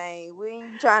light, man. We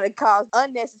ain't trying to cause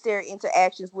unnecessary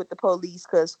interactions with the police,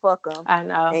 cause fuck them, I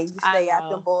know, and you I stay out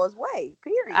them know, boys' way. I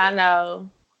Period. know,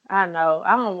 I know.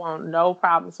 I don't want no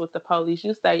problems with the police.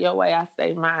 You stay your way, I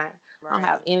stay mine. I don't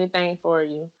have Right. anything for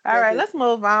you. All That's right, just let's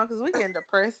move on, because we getting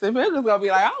depressed. We're just gonna be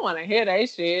like, I don't want to hear that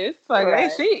shit. It's like, hey,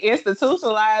 right. she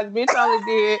institutionalized. Bitch only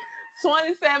did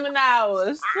 27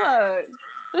 hours. Fuck.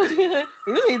 You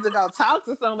need to go talk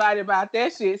to somebody about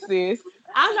that shit, sis.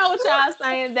 I know what y'all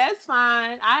saying. That's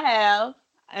fine. I have,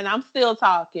 and I'm still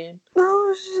talking.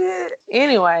 Oh shit.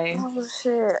 Anyway, Oh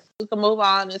shit. we can move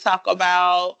on and talk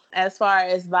about as far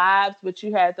as vibes, but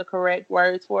you had the correct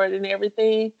words for it and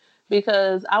everything,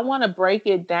 because I want to break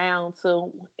it down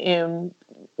to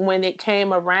when it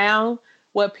came around,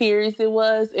 what periods it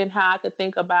was, and how I could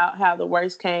think about how the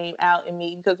words came out in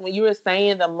me. Because when you were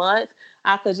saying the month,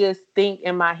 I could just think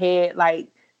in my head like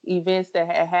events that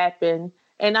had happened,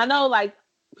 and I know like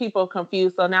people are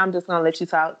confused, so now I'm just gonna let you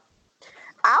talk.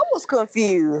 I was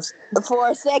confused for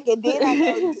a second. Then I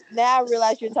know. Now I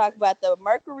realize you're talking about the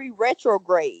Mercury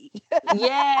retrograde.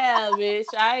 Yeah,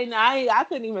 bitch. I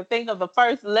couldn't even think of the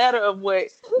first letter of what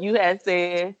you had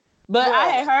said. But I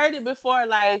Right. had heard it before.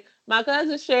 Like my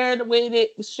cousin shared it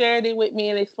with me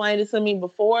and explained it to me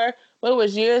before. But it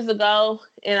was years ago,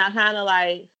 and I kind of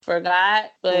like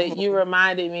forgot. But you Mhm.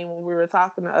 reminded me when we were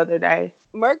talking the other day.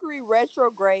 Mercury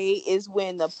retrograde is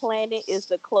when the planet is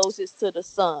the closest to the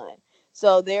sun.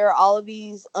 So there are all of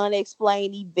these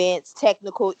unexplained events,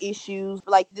 technical issues,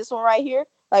 like this one right here.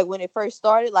 Like when it first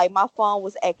started, like my phone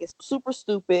was acting super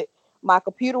stupid. My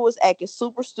computer was acting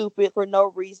super stupid for no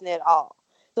reason at all.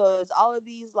 So it's all of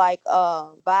these like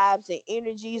vibes and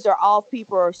energies are off.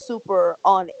 People are super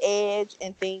on edge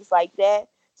and things like that.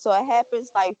 So it happens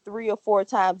like 3 or 4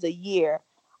 times a year.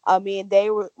 I mean,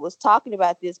 was talking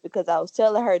about this because I was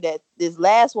telling her that this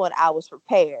last one I was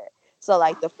prepared. So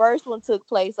like the first one took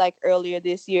place like earlier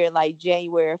this year, in like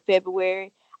January,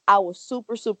 February. I was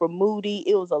super, super moody.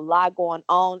 It was a lot going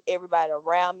on. Everybody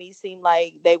around me seemed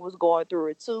like they was going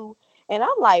through it too. And I'm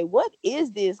like, what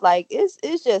is this? Like, it's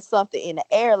just something in the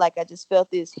air. Like I just felt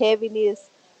this heaviness,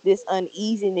 this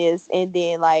uneasiness, and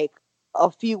then like a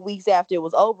few weeks after it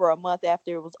was over, a month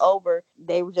after it was over,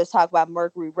 they were just talking about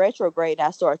Mercury retrograde. And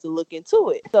I started to look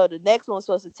into it. So the next one's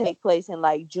supposed to take place in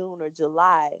like June or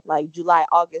July, like July,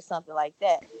 August, something like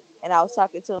that. And I was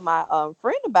talking to my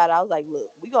friend about it. I was like,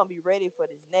 look, we're going to be ready for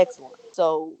this next one.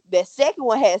 So that second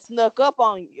one had snuck up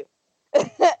on you. and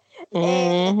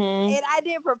Mm-hmm. and I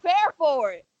didn't prepare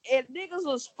for it. And niggas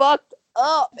was fucked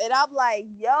up. And I'm like,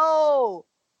 yo,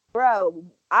 bro,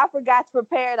 I forgot to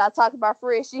prepare it. I talked to my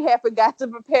friend. She had forgot to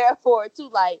prepare for it too.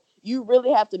 Like, you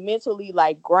really have to mentally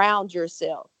like ground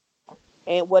yourself.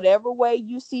 And whatever way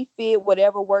you see fit,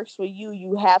 whatever works for you,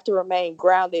 you have to remain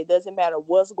grounded. It doesn't matter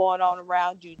what's going on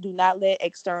around you. Do not let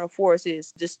external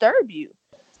forces disturb you.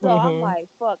 So I'm Mm-hmm. like,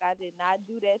 fuck, I did not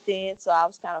do that then. So I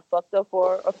was kind of fucked up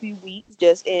for a few weeks,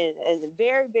 just in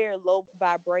very, very low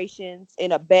vibrations,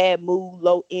 in a bad mood,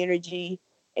 low energy.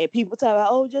 And people talk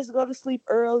about, oh, just go to sleep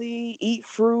early, eat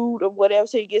fruit or whatever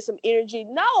so you get some energy.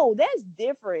 No, that's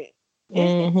different.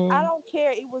 I don't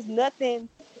care. It was nothing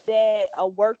that a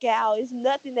workout, it's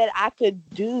nothing that I could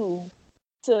do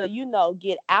to,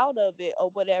 get out of it or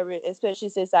whatever, especially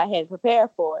since I hadn't prepared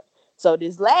for it. So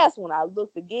this last one, I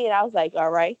looked again. I was like,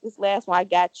 all right, this last one, I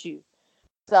got you.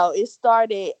 So it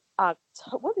started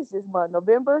what is this month?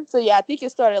 November? So yeah, I think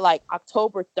it started like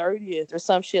October 30th or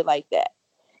some shit like that.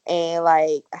 And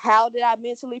like, how did I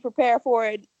mentally prepare for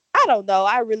it? I don't know.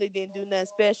 I really didn't do nothing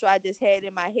special. I just had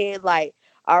in my head like,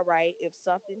 all right, if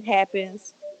something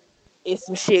happens, it's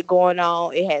some shit going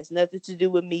on. It has nothing to do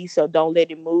with me, so don't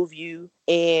let it move you.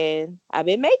 And I've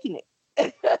been making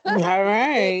it. All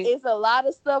right. It's a lot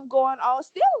of stuff going on.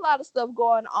 Still a lot of stuff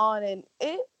going on, and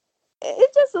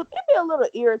it just it be a little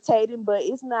irritating, but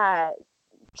it's not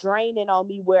draining on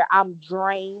me where I'm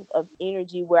drained of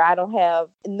energy, where I don't have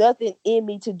nothing in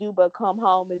me to do but come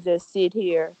home and just sit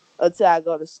here until I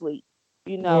go to sleep.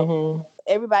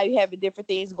 Everybody having different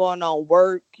things going on,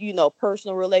 work,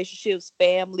 personal relationships,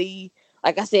 family.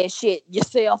 Like I said, shit, your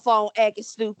cell phone acting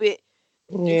stupid,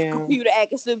 your computer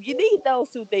acting stupid. You need those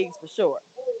two things for sure.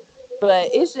 But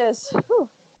it's just,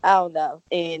 I don't know.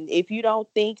 And if you don't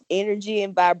think energy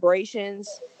and vibrations,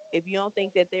 if you don't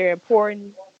think that they're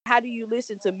important, how do you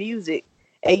listen to music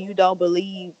and you don't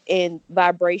believe in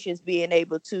vibrations being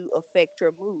able to affect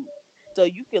your mood? So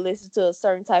you can listen to a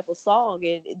certain type of song,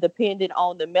 and depending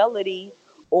on the melody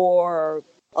or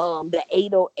the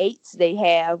 808s they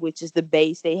have, which is the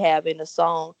bass they have in the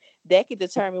song, that can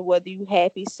determine whether you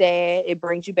happy, sad. It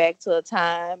brings you back to a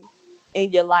time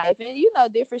in your life,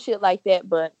 and different shit like that.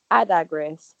 But I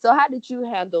digress. So how did you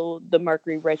handle the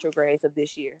Mercury retrogrades of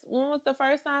this year? When was the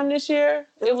first time this year?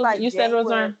 It was like You said it was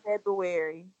January, on.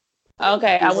 February.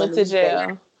 Okay, I went to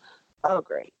jail. Oh,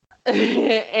 great.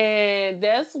 And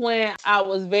that's when I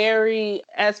was very,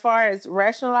 as far as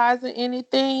rationalizing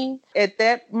anything at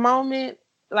that moment,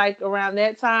 like around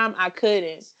that time, I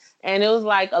couldn't. And it was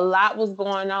like a lot was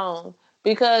going on.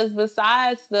 Because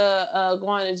besides the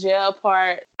going to jail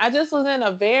part, I just was in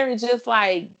a very just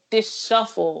like this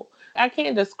shuffle. I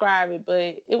can't describe it,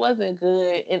 but it wasn't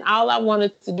good. And all I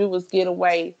wanted to do was get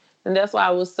away. And that's why I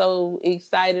was so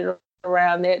excited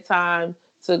around that time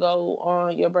to go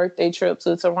on your birthday trip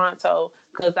to Toronto,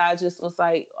 because I just was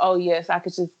like, oh yes, I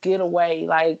could just get away.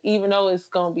 Like, even though it's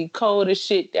gonna be cold as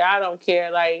shit there, I don't care.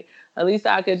 Like, at least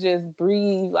I could just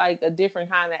breathe like a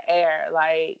different kind of air.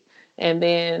 Like, and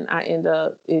then I end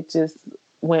up, it just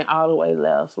went all the way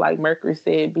left. Like Mercury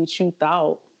said, bitch, you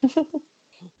thought.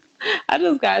 I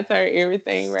just gotta turn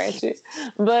everything ratchet.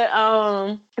 But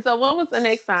so what was the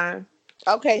next time?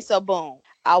 Okay, so boom,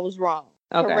 I was wrong.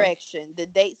 Okay. Correction. The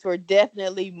dates were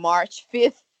definitely March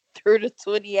 5th through the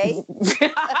 28th.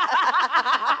 Bitch,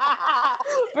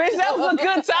 that was a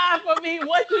good time for me.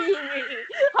 What do you mean?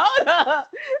 Hold up.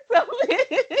 So,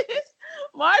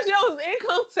 March, was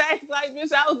income tax. Like,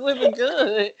 bitch, I was living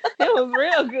good. It was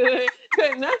real good.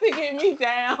 Could nothing get me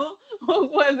down.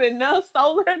 Wasn't no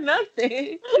solar,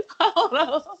 nothing. Hold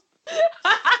up.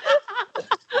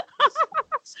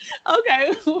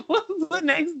 Okay, what's the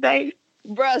next date?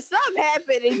 Bro, something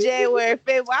happened in January,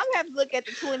 February. I'm gonna have to look at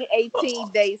the 2018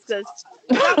 dates because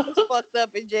something was fucked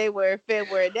up in January,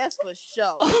 February. That's for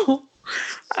sure. All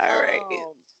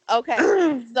right.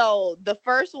 Okay, so the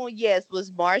first one, yes,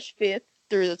 was March 5th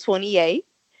through the 28th,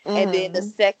 and then the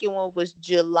second one was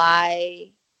July.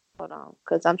 Hold on,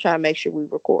 because I'm trying to make sure we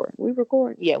record. We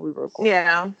record? Yeah, we record.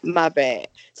 Yeah. My bad.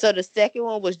 So the second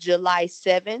one was July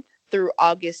 7th through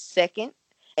August 2nd,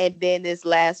 and then this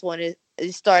last one is.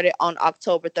 It started on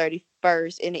October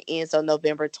 31st and it ends on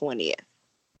November 20th.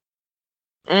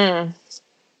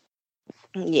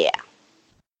 Yeah.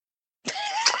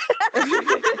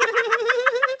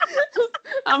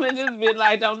 I'm in this bit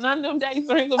like, don't none of them days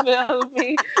ring a bell to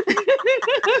me.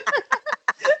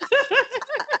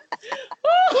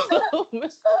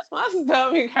 My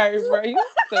stomach hurt, bro. You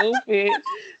stupid.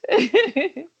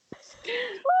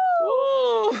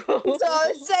 So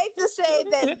it's safe to say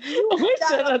that we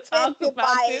should have talked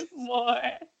about this more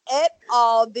at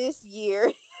all this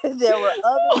year. There were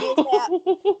other mishaps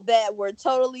that were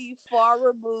totally far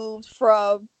removed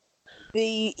from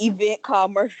the event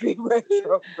called Mercury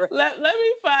retrograde. Let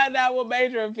me find out what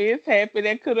major events happened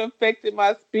that could have affected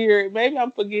my spirit. Maybe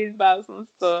I'm forgetting about some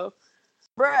stuff.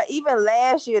 Bruh, even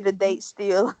last year the date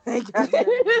still ain't got nothing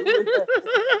to do with that.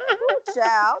 Child,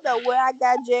 I don't know where I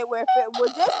got January, February. Well,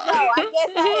 just know, I guess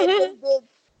I had just been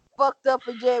fucked up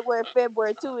in January,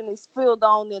 February too, and it spilled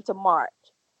on into March.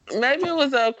 Maybe it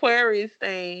was an Aquarius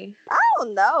thing. I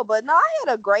don't know, but no, I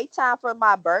had a great time for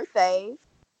my birthday.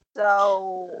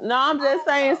 So No, I'm I just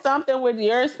don't saying know. something with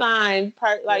your sign,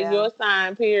 like Yeah. your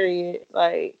sign, period.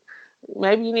 Like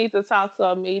maybe you need to talk to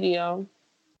a medium.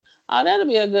 Oh, that'll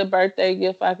be a good birthday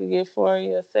gift I could get for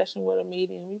you. A session with a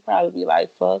medium. You probably be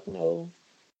like, fuck no.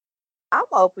 I'm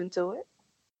open to it.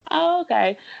 Oh,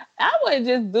 okay. I wouldn't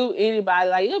just do anybody.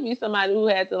 Like it'll be somebody who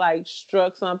had to like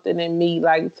struck something in me,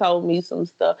 like told me some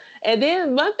stuff. And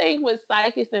then one thing with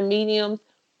psychics and mediums,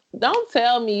 don't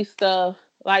tell me stuff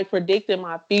like predicting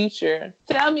my future.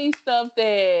 Tell me stuff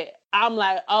that I'm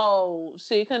like, oh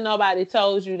shit, cause nobody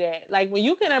told you that. Like when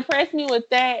you can impress me with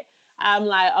that, I'm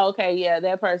like, okay, yeah,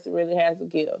 that person really has a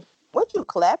gift. What you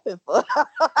clapping for?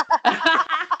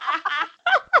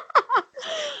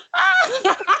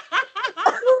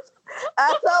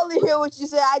 I totally hear what you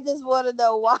said. I just want to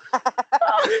know why.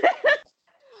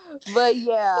 But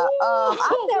yeah, I've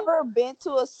never been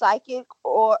to a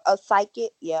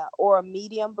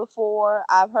medium before.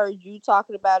 I've heard you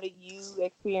talking about it, you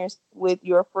experienced with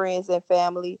your friends and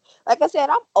family. Like I said,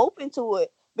 I'm open to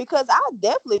it because I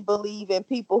definitely believe in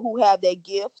people who have that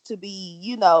gift to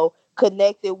be,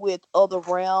 connected with other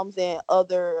realms and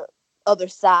other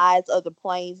sides, other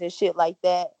planes and shit like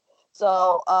that.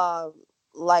 So,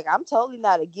 like I'm totally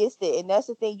not against it, and that's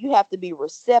the thing. You have to be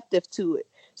receptive to it.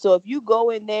 So if you go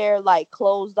in there like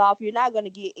closed off, you're not gonna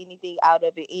get anything out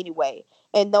of it anyway.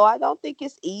 And no, I don't think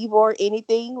it's evil or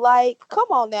anything. Like, come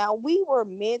on now, we were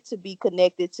meant to be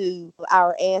connected to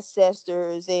our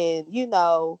ancestors and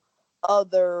other. I don't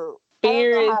know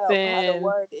Spirits how to and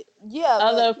word it. Yeah, but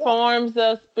other yeah, forms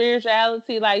of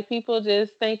spirituality. Like people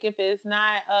just think if it's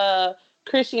not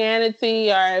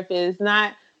Christianity or if it's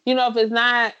not, if it's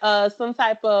not some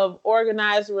type of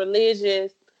organized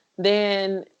religious,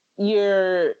 then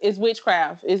it's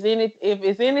witchcraft. If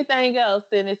it's anything else,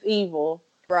 then it's evil.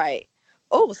 right.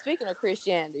 Oh, speaking of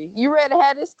Christianity, you ready to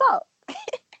have this talk?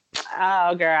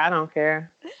 Oh, girl, I don't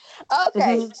care.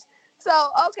 Okay.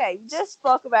 So, okay, just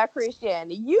spoke about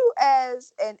Christianity. You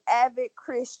as an avid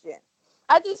Christian,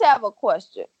 I just have a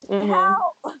question. Hmm.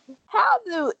 How how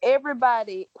do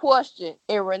everybody question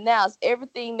and renounce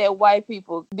everything that white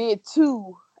people did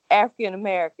to African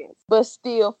Americans, but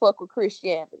still fuck with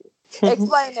Christianity?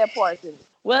 Explain that part to me.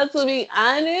 Well, to be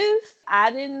honest,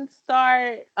 I didn't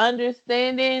start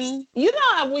understanding. You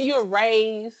know, how when you're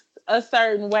raised a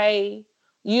certain way,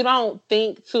 you don't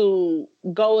think to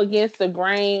go against the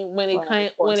grain Right,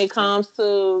 of when course it not. comes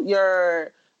to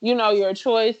your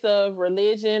choice of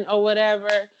religion or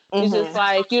whatever. It's just Mm-hmm.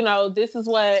 like,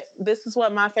 this is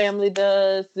what my family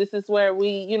does. This is where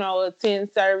we,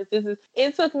 attend service.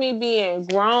 It took me being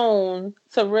grown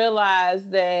to realize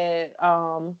that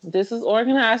this is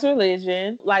organized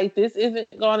religion. Like this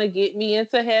isn't gonna get me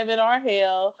into heaven or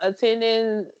hell.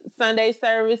 Attending Sunday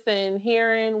service and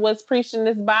hearing what's preached in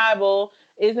this Bible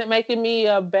isn't making me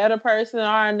a better person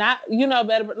or not,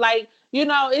 better. Like,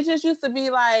 it just used to be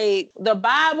like the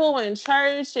Bible and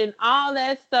church and all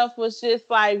that stuff was just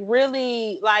like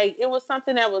really like it was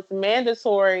something that was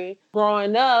mandatory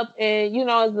growing up. And,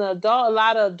 as an adult, a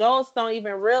lot of adults don't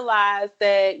even realize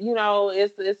that,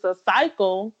 it's a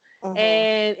cycle. Mm-hmm.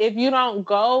 And if you don't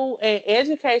go and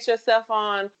educate yourself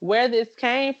on where this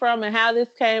came from and how this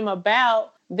came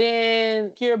about,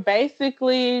 then you're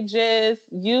basically just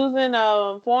using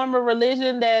a form of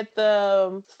religion that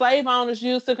the slave owners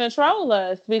used to control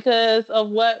us because of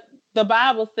what the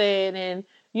Bible said. And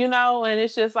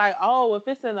it's just like, oh, if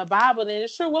it's in the Bible, then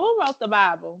it's true. Well, who wrote the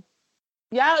Bible?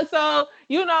 Yeah, so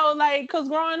like, cause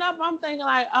growing up, I'm thinking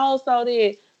like, oh, so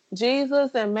did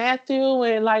Jesus and Matthew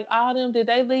and like all them, did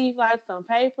they leave like some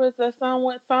papers or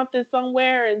something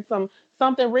somewhere and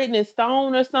something written in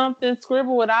stone or something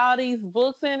scribbled with all these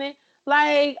books in it?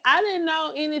 Like I didn't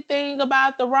know anything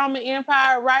about the Roman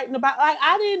Empire writing about like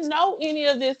I didn't know any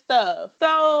of this stuff.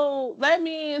 So that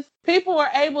means people were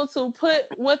able to put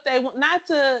what they want, not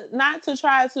to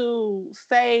try to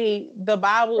say the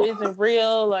Bible isn't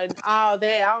real and all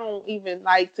that. I don't even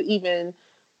like to even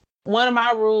one of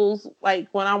my rules, like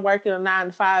when I'm working a 9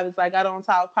 to 5, is like I don't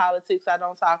talk politics, I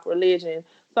don't talk religion.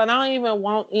 So I don't even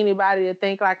want anybody to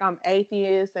think like I'm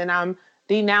atheist and I'm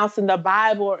denouncing the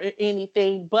Bible or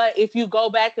anything. But if you go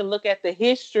back and look at the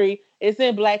history, it's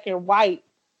in black and white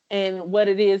and what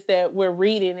it is that we're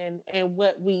reading and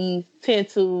what we tend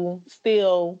to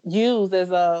still use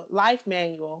as a life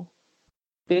manual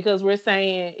because we're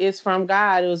saying it's from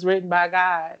God. It was written by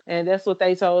God, and that's what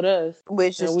they told us,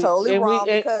 Which and is we totally and we wrong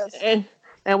because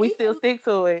and we still even stick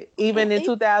to it, even in e-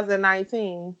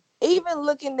 2019. even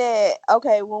looking at,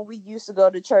 okay, when we used to go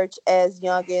to church as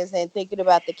youngins and thinking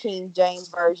about the King James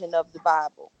version of the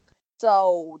Bible.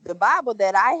 So the Bible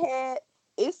that I had,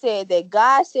 it said that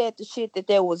God said the shit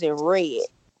that was in red.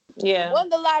 There Yeah.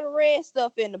 wasn't a lot of red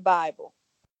stuff in the Bible.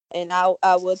 And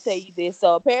I will tell you this.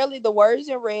 So apparently the words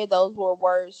in red, those were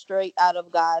words straight out of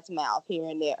God's mouth here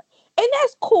and there. And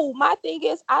that's cool. My thing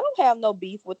is I don't have no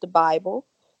beef with the Bible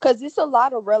because it's a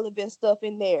lot of relevant stuff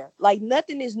in there. Like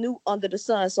nothing is new under the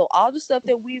sun. So all the stuff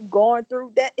that we've gone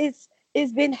through, that it's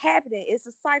been happening. It's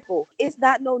a cycle. It's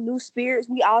not no new spirits.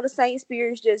 We all the same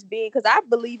spirits just being, because I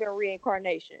believe in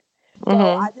reincarnation. So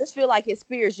Mhm. I just feel like his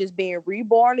spirit's just being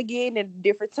reborn again at a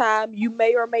different time. You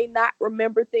may or may not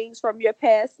remember things from your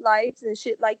past lives and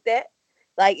shit like that.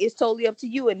 Like it's totally up to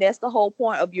you, and that's the whole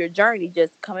point of your journey,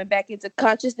 just coming back into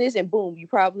consciousness, and boom, you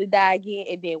probably die again,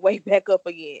 and then wake back up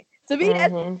again. To me,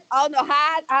 that's Mhm. I don't know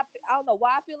how I don't know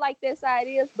why I feel like that's how it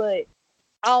is, but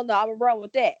I don't know. I'm gonna run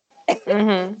with that.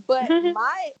 Mhm. But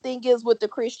my thing is with the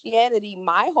Christianity,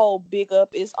 my whole big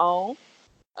up is on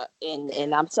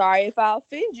and I'm sorry if I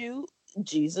offend you,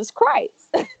 Jesus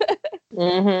Christ.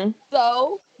 Mhm.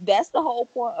 So that's the whole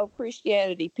point of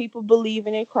Christianity. People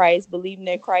believing in Christ, believing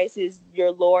that Christ is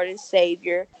your Lord and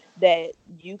Savior, that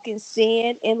you can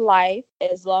sin in life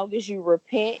as long as you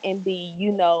repent and be,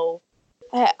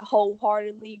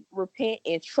 wholeheartedly repent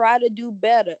and try to do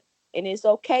better. And it's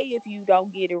okay if you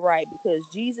don't get it right because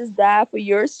Jesus died for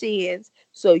your sins,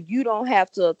 so you don't have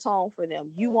to atone for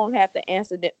them. You won't have to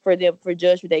answer for them for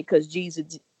judgment day because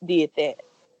Jesus did that.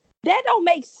 That don't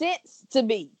make sense to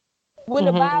me. When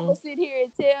the Bible Mhm. sit here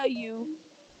and tell you,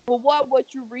 for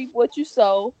what you reap, what you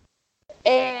sow,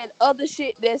 and other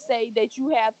shit that say that you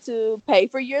have to pay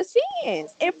for your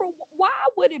sins. And for why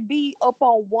would it be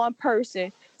upon one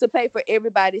person to pay for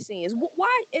everybody's sins?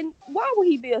 Why would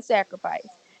he be a sacrifice?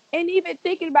 And even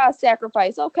thinking about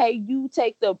sacrifice, okay, you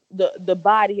take the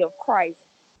body of Christ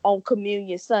on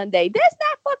Communion Sunday. That's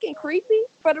not fucking creepy.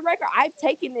 For the record, I've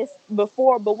taken this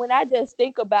before, but when I just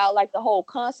think about like the whole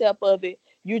concept of it,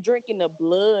 you're drinking the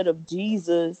blood of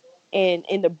Jesus and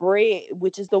in the bread,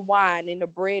 which is the wine, and the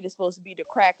bread is supposed to be the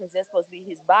crackers, that's supposed to be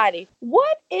his body.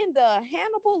 What in the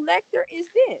Hannibal Lecter is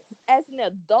this? As an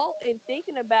adult and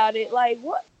thinking about it, like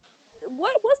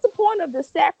what's the point of the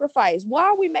sacrifice? Why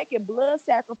are we making blood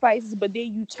sacrifices, but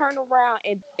then you turn around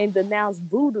and denounce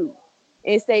voodoo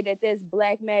and say that that's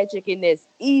black magic and that's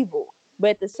evil,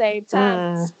 but at the same time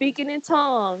Mm. speaking in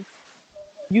tongues,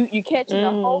 you catching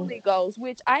the Mm. Holy Ghost,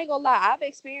 which I ain't gonna lie, I've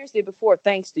experienced it before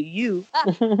thanks to you.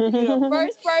 You're the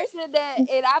first person that,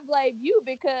 and I blame you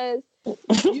because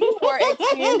you were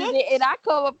experiencing it, and I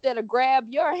come up there to grab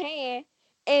your hand,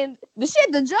 and the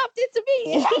shit that jumped into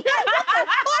me, and I'm like, "What the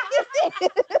fuck is this?"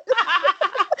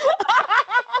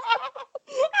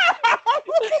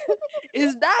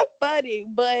 It's not funny,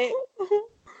 but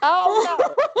I don't know.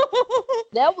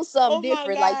 That was something Oh my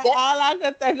different, like god! that. All I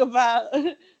could think about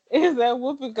is that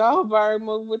Whoopi Goldberg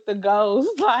movie with the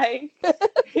ghost. Like,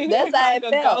 That's how like it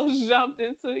a felt. ghost jumped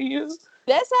into you.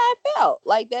 That's how it felt.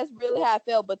 Like that's really how I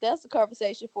felt. But that's a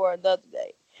conversation for another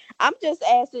day. I'm just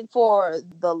asking for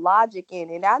the logic in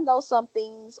it. And I know some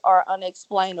things are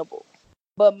unexplainable.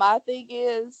 But my thing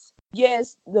is,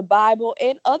 yes, the Bible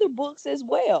and other books as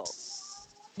well.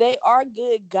 They are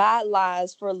good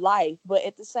guidelines for life. But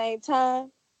at the same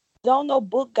time, don't no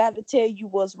book got to tell you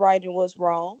what's right and what's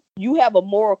wrong. You have a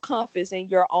moral compass in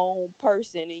your own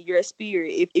person, in your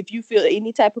spirit. If you feel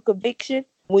any type of conviction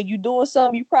when you're doing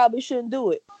something you probably shouldn't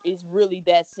do it, it's really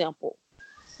that simple.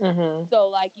 Mhm. So,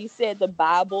 like you said, the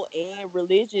Bible and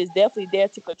religion is definitely there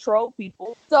to control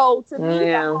people. So, to me, the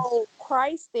Yeah. whole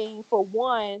Christ thing, for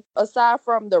one, aside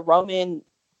from the Roman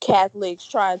Catholics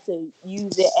trying to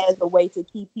use it as a way to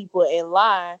keep people in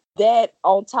line, that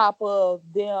on top of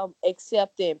them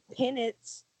accepting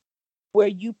penance, where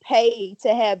you pay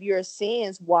to have your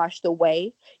sins washed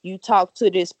away. You talk to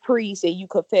this priest and you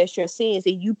confess your sins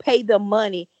and you pay the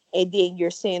money and then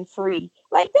you're sin free.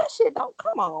 Like that shit don't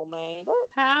come on, man.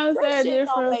 How is That that shit don't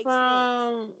different make sense.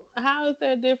 from? How is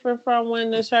that different from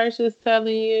when the church is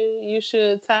telling you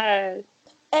should tithe?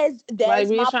 As Like that's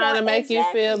we my trying point to make you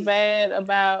feel exactly. bad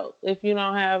about if you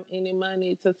don't have any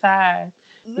money to tithe.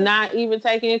 Look, Not even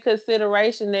taking in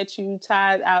consideration that you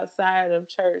tithe outside of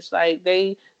church. Like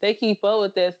they keep up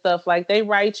with that stuff. Like they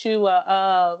write you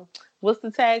a what's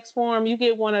the tax form? You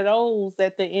get one of those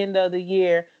at the end of the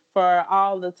year for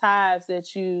all the tithes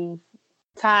that you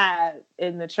tithe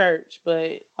in the church.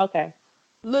 But okay.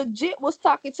 legit was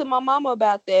talking to my mama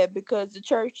about that because the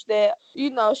church that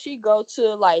she go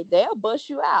to, like, they'll bust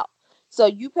you out. So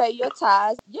you pay your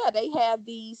tithes. Yeah, they have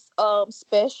these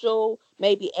special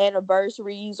maybe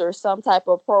anniversaries or some type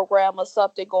of program or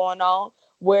something going on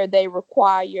where they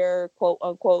require, quote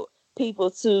unquote,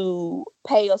 people to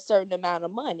pay a certain amount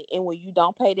of money, and when you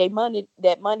don't pay that money,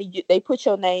 they put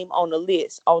your name on the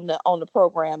list, on the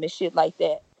program and shit like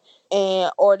that.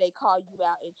 or they call you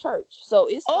out in church. So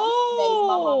it's some days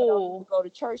my mama don't even Oh, go to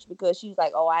church because she's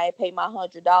like, "Oh, I ain't pay my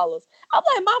 $100." I'm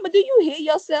like, "Mama, do you hear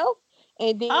yourself?"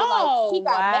 And then like she oh,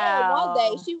 got mad one day.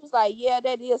 wow. She was like, "Yeah,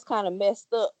 that is kind of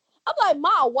messed up." I'm like,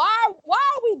 "Mom, why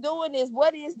are we doing this?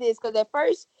 What is this?" Because at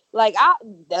first, like,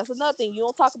 that's another thing you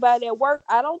don't talk about it at work.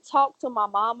 I don't talk to my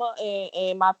mama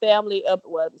and my family up.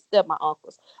 Well, except my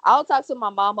uncles. I don't talk to my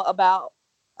mama about.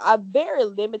 I very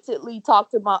limitedly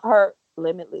talk to her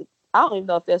limitedly. I don't even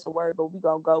know if that's a word, but we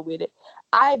gonna go with it.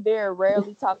 I very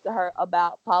rarely talk to her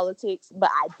about politics, but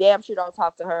I damn sure don't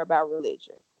talk to her about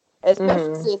religion.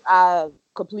 Especially Mm-hmm. since I've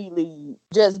completely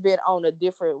just been on a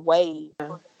different wave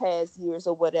for the past years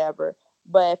or whatever.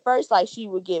 But at first, like, she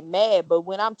would get mad. But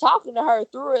when I'm talking to her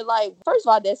through it, like, first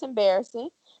of all, that's embarrassing.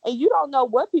 And you don't know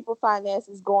what people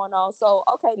finances going on. So,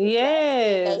 okay, this last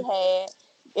event they Yes.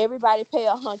 had, everybody pay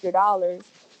 $100,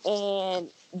 and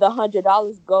the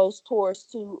 $100 goes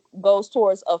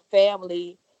towards a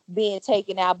family being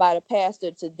taken out by the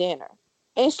pastor to dinner.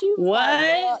 And she was like, What?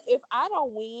 "Well, if I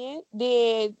don't win,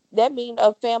 then that means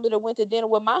a family that went to dinner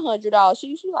with my $100."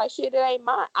 She like, "Shit, it ain't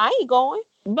mine. I ain't going."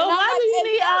 And But I'm why do you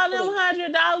like, need all them "Exactly,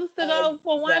 $100 to go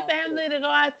for one exactly, family to go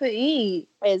out to eat?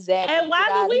 exactly. And Get why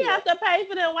do out of we here." have to pay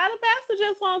for them? Why the pastor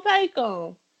just won't take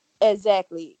them?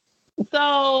 Exactly.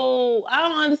 So I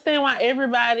don't understand why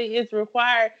everybody is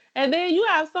required. And then you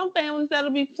have some families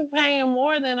that'll be paying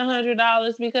more than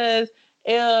 $100 because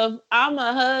if I'm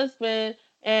a husband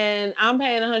and I'm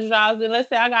paying $100, and let's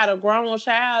say I got a grown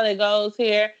child that goes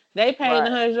here, they paying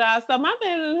Right. $100, so my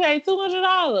family pay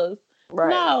 $200. Right.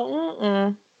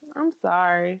 No, I'm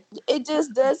sorry. It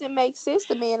just doesn't make sense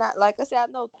to me. And like I said, I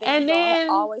know things And don't then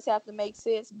always have to make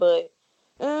sense, but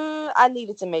I need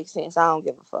it to make sense. I don't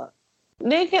give a fuck.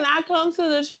 Then can I come to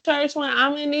the church when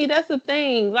I'm in need? That's the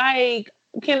thing. Like,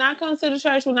 can I come to the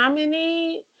church when I'm in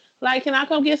need? Like, can I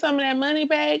come get some of that money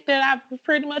back that I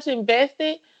pretty much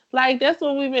invested? Like, that's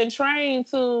what we've been trained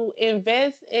to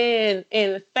invest in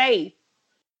faith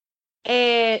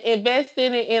and invest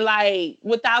in it in like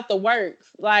without the works.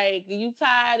 Like you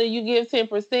tired and you give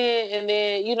 10% and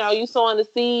then you sowing the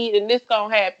seed and this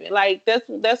gonna happen. Like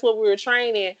that's what we were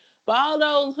training. But all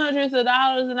those hundreds of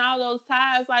dollars and all those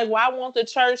tithes, like why won't the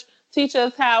church teach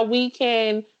us how we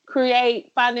can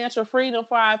create financial freedom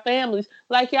for our families?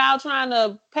 Like y'all trying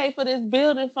to pay for this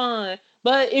building fund.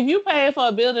 But if you pay for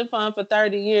a building fund for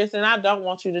 30 years, then I don't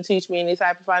want you to teach me any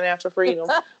type of financial freedom.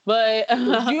 But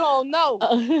You don't know.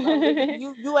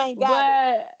 You ain't got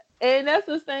it. but and that's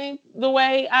the same the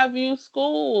way I view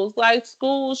schools. Like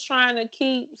schools trying to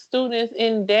keep students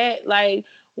in debt. Like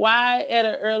why at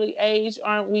an early age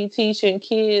aren't we teaching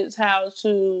kids how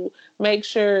to make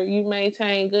sure you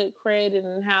maintain good credit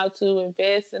and how to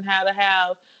invest and how to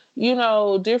have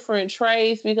different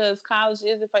trades because college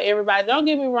isn't for everybody. Don't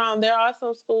get me wrong, there are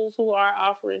some schools who are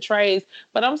offering trades,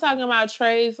 but I'm talking about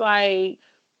trades like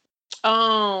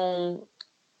um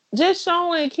just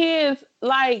showing kids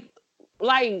like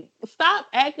stop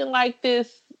acting like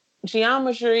this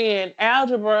geometry and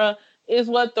algebra is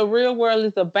what the real world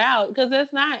is about because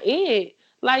that's not it.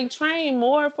 Like train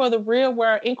more for the real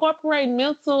world, incorporate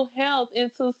mental health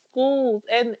into schools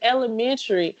and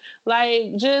elementary,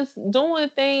 like just doing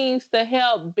things to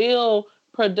help build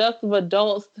productive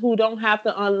adults who don't have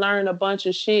to unlearn a bunch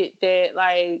of shit that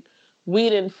like we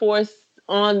didn't force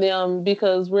on them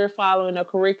because we're following a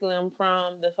curriculum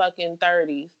from the fucking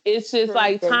 30s. It's just True.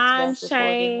 like Dates back times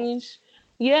before then. change.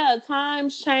 Yeah,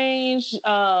 times change.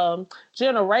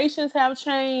 Generations have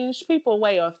changed. People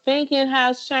way of thinking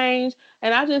has changed.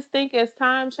 And I just think as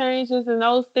time changes and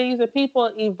those things and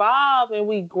people evolve and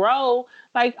we grow,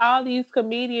 like all these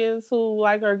comedians who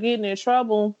like are getting in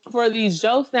trouble for these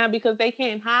jokes now because they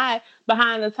can't hide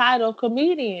behind the title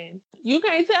comedian. You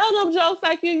can't tell them jokes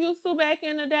like you used to back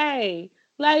in the day.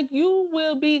 Like you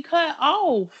will be cut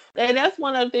off. And that's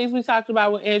one of the things we talked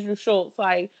about with Andrew Schultz,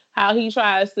 like how he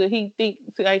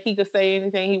thinks like he could say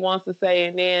anything he wants to say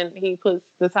and then he puts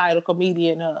the title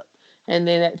comedian up. And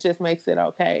then that just makes it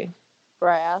okay.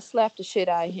 Right. I'll slap the shit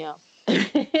out of him.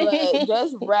 But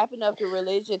just wrapping up the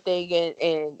religion thing,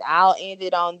 and I'll end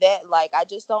it on that. Like, I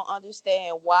just don't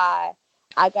understand why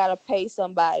I gotta pay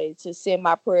somebody to send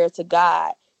my prayer to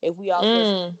God if we all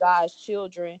supposed to be mm, God's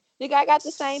children. Think I got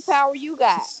the same power you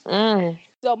got. mm.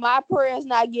 So my prayer is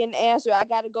not getting answered. I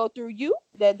gotta go through you.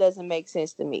 That doesn't make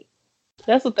sense to me.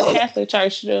 That's what the Catholic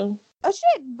Church do.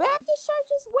 Shit, Baptist church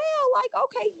as well. Like,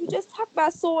 okay, you just talk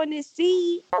about sowing this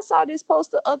seed. I saw this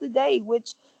post the other day,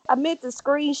 which I meant to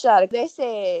screenshot it. They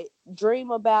said, dream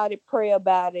about it, pray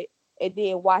about it, and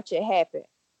then watch it happen.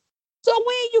 So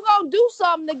when you gonna do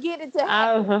something to get it to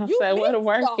I was happen? gonna You say, where to missed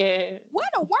work the at? where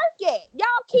the work at? Y'all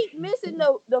keep missing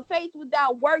the faith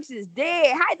without works is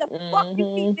dead. How the fuck you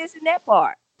keep Mm-hmm. missing that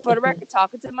part? For the record,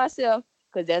 talking to myself,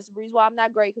 because that's the reason why I'm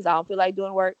not great, because I don't feel like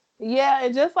doing work. Yeah,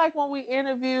 and just like when we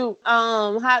interviewed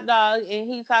Hot Dog and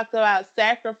he talked about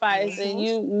sacrifice and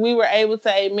Mm-hmm. we were able to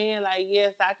amen, like,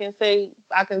 yes, I can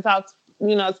talk,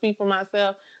 speak for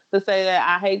myself to say that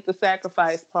I hate the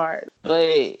sacrifice part.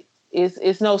 But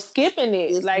it's no skipping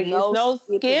it. It's Like, it's no no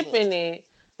skipping it. skipping it.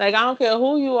 Like, I don't care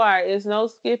who you are, it's no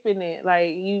skipping it.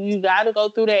 Like, you gotta go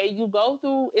through that. You go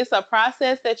through, it's a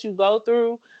process that you go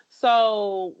through.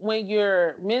 So when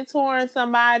you're mentoring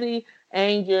somebody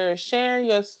and you're sharing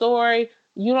your story,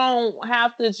 you don't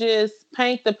have to just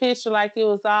paint the picture like it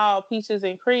was all peaches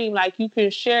and cream. Like, you can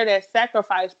share that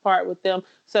sacrifice part with them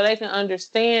so they can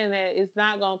understand that it's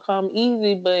not going to come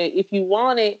easy, but if you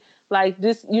want it, like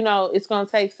this, it's going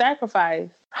to take sacrifice.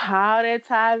 All that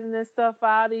tithing and stuff,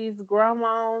 all these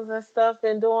grandmas and stuff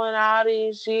been doing all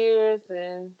these years,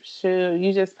 and shoot,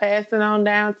 you just pass it on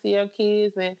down to your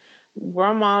kids, and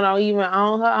grandma don't even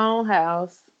own her own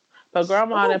house. But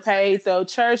grandma Ooh, done paid the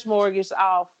church mortgage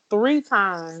off 3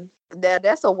 times.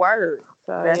 that's a word.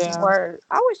 So That's a yeah. word.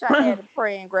 I wish I had a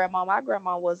praying grandma. My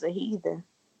grandma was a heathen.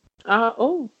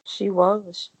 Oh, She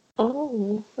was.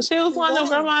 oh. She was She one of the was.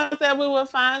 grandmas that we would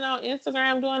find on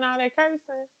Instagram doing all that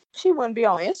cursing. She wouldn't be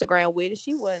on Instagram with it.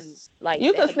 She wasn't like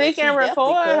You could that, but sneak she and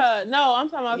definitely record cussed. her. No, I'm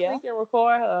talking about Yeah. sneak and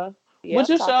record her. Would Yep.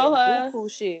 you show Talking her?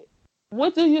 buku shit.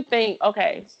 What do you think?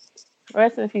 Okay,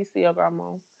 rest in peace to your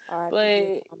grandma. R.I.P.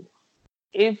 Big But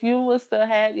if you was to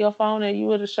have your phone and you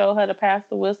would have showed her the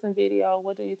Pastor Wilson video,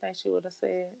 what do you think she would have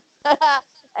said? Mama.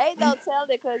 Ain't no telling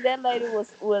because that lady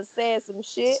was saying some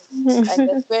shit. Like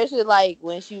especially like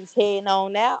when she was heading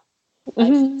on out.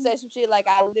 Like she said some shit like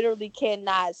I literally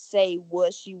cannot say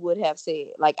what she would have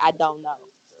said. Like I don't know.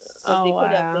 Because Oh it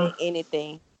could have been wow.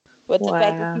 anything. But the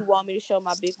fact that Wow. you want me to show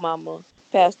my big mama,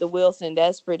 Pastor Wilson,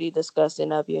 that's pretty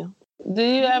disgusting of you. Do you Do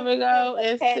you ever remember go the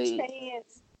and patch see?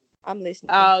 pants? I'm listening.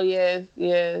 Oh yes,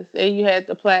 yes. And you had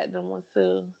the platinum one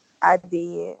too. I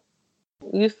did.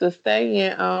 Used to stay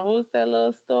in what was that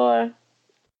little store?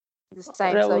 The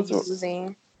same That so was you was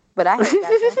in. But I had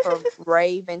got them from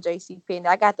Rave and JC Penney.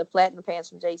 I got the platinum pants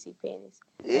from JC Penney's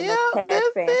and the Yep, patch that's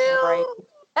pants from Rave. them.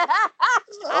 I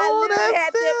Oh, literally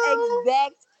had them that's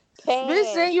exact them.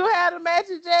 Bitch, then pants. you had a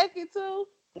matching jacket too?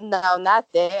 No, not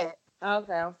that.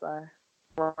 Okay, I'm sorry.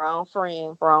 Wrong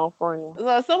friend. Wrong friend.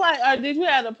 So somebody, or did you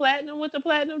have the platinum with the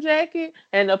platinum jacket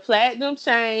and the platinum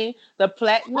chain, the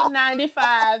platinum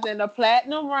 95s, and the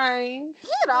platinum ring?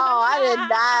 Get on. I did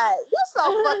not. You're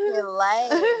so fucking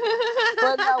lame.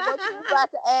 But no, what you was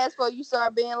about to ask for, you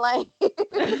start being lame.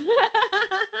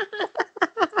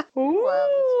 Clown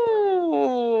as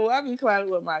fuck. Ooh, I be clowning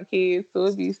with my kids too.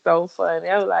 It'd be so funny.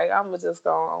 I was like, I'm just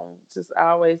gonna just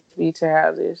always be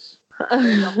childish.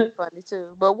 They gonna be funny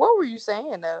too. But what were you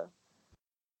saying though?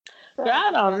 Girl,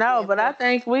 Trying to I think don't about know, that but I part.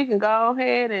 think we can go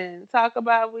ahead and talk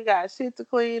about we got shit to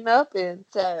clean up, and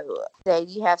So, Dave,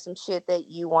 you have some shit that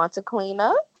you want to clean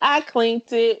up? I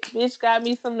cleaned it. Bitch got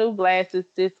me some new glasses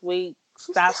this week.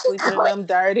 Stop sleeping in them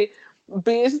dirty.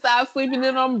 Bitch, stop sleeping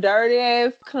in them dirty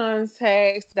ass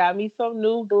contacts. Got me some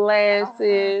new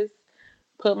glasses.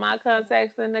 Put my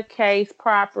contacts in the case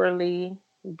properly.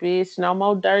 Bitch, no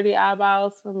more dirty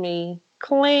eyeballs for me.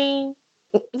 Clean.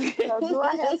 So, do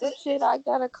I have some shit I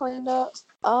gotta clean up?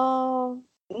 No,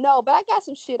 but I got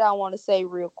some shit I want to say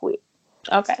real quick.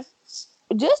 Okay.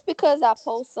 Just because I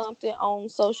post something on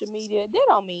social media, that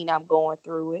don't mean I'm going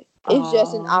through it. It's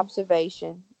just an Oh.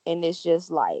 observation, and it's just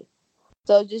life.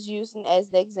 So, just using as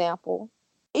the example,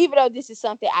 even though this is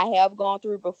something I have gone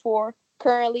through before,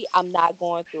 currently I'm not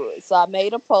going through it. So I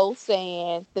made a post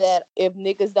saying that if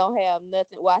niggas don't have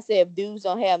nothing, well, I said if dudes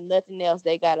don't have nothing else,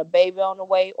 they got a baby on the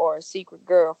way or a secret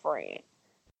girlfriend.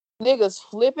 Niggas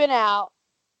flipping out,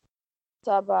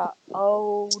 talk about,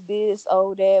 oh, this,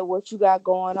 oh, that, what you got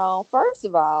going on. First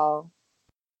of all,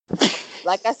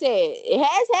 like I said, it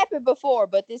has happened before,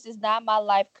 but this is not my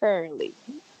life currently.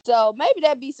 So maybe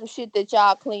that be some shit that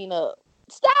y'all clean up.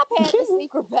 Stop having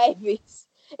secret babies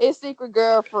and secret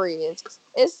girlfriends.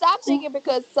 And stop thinking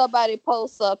because somebody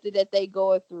posts something that they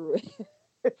going through it.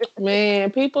 Man,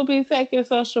 people be taking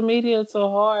social media too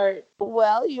hard.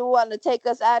 Well, you want to take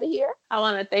us out of here? I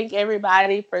want to thank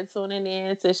everybody for tuning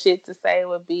in to Shit to Say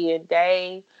with B and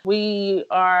Dave. We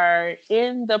are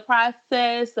in the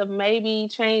process of maybe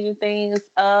changing things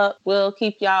up. We'll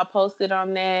keep y'all posted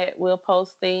on that. We'll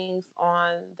post things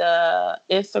on the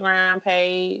Instagram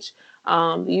page. The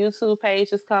YouTube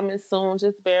page is coming soon.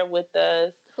 Just bear with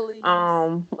us. Please.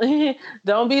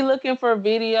 Don't be looking for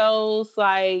videos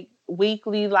like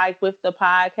weekly, like with the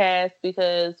podcast,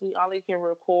 because we only can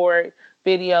record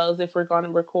videos if we're going to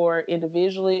record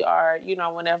individually or,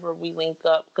 whenever we link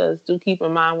up. Because do keep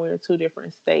in mind we're in two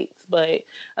different states, but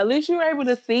at least you're able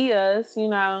to see us,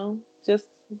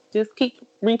 just keep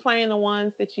replaying the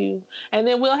ones that you, and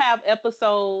then we'll have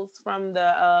episodes from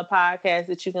the podcast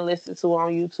that you can listen to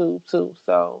on YouTube too.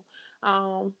 So,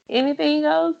 anything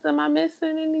else? Am I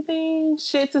missing anything?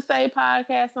 Shit to Say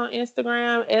podcast on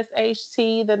Instagram,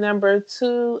 SHT, the number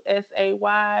 2, SAY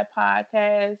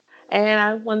podcast. And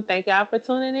I want to thank y'all for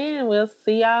tuning in. We'll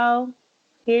see y'all,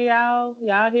 hear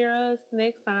y'all hear us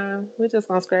next time. We're just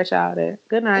going to scratch y'all there.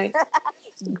 Good night.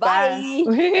 Bye.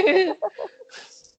 Bye.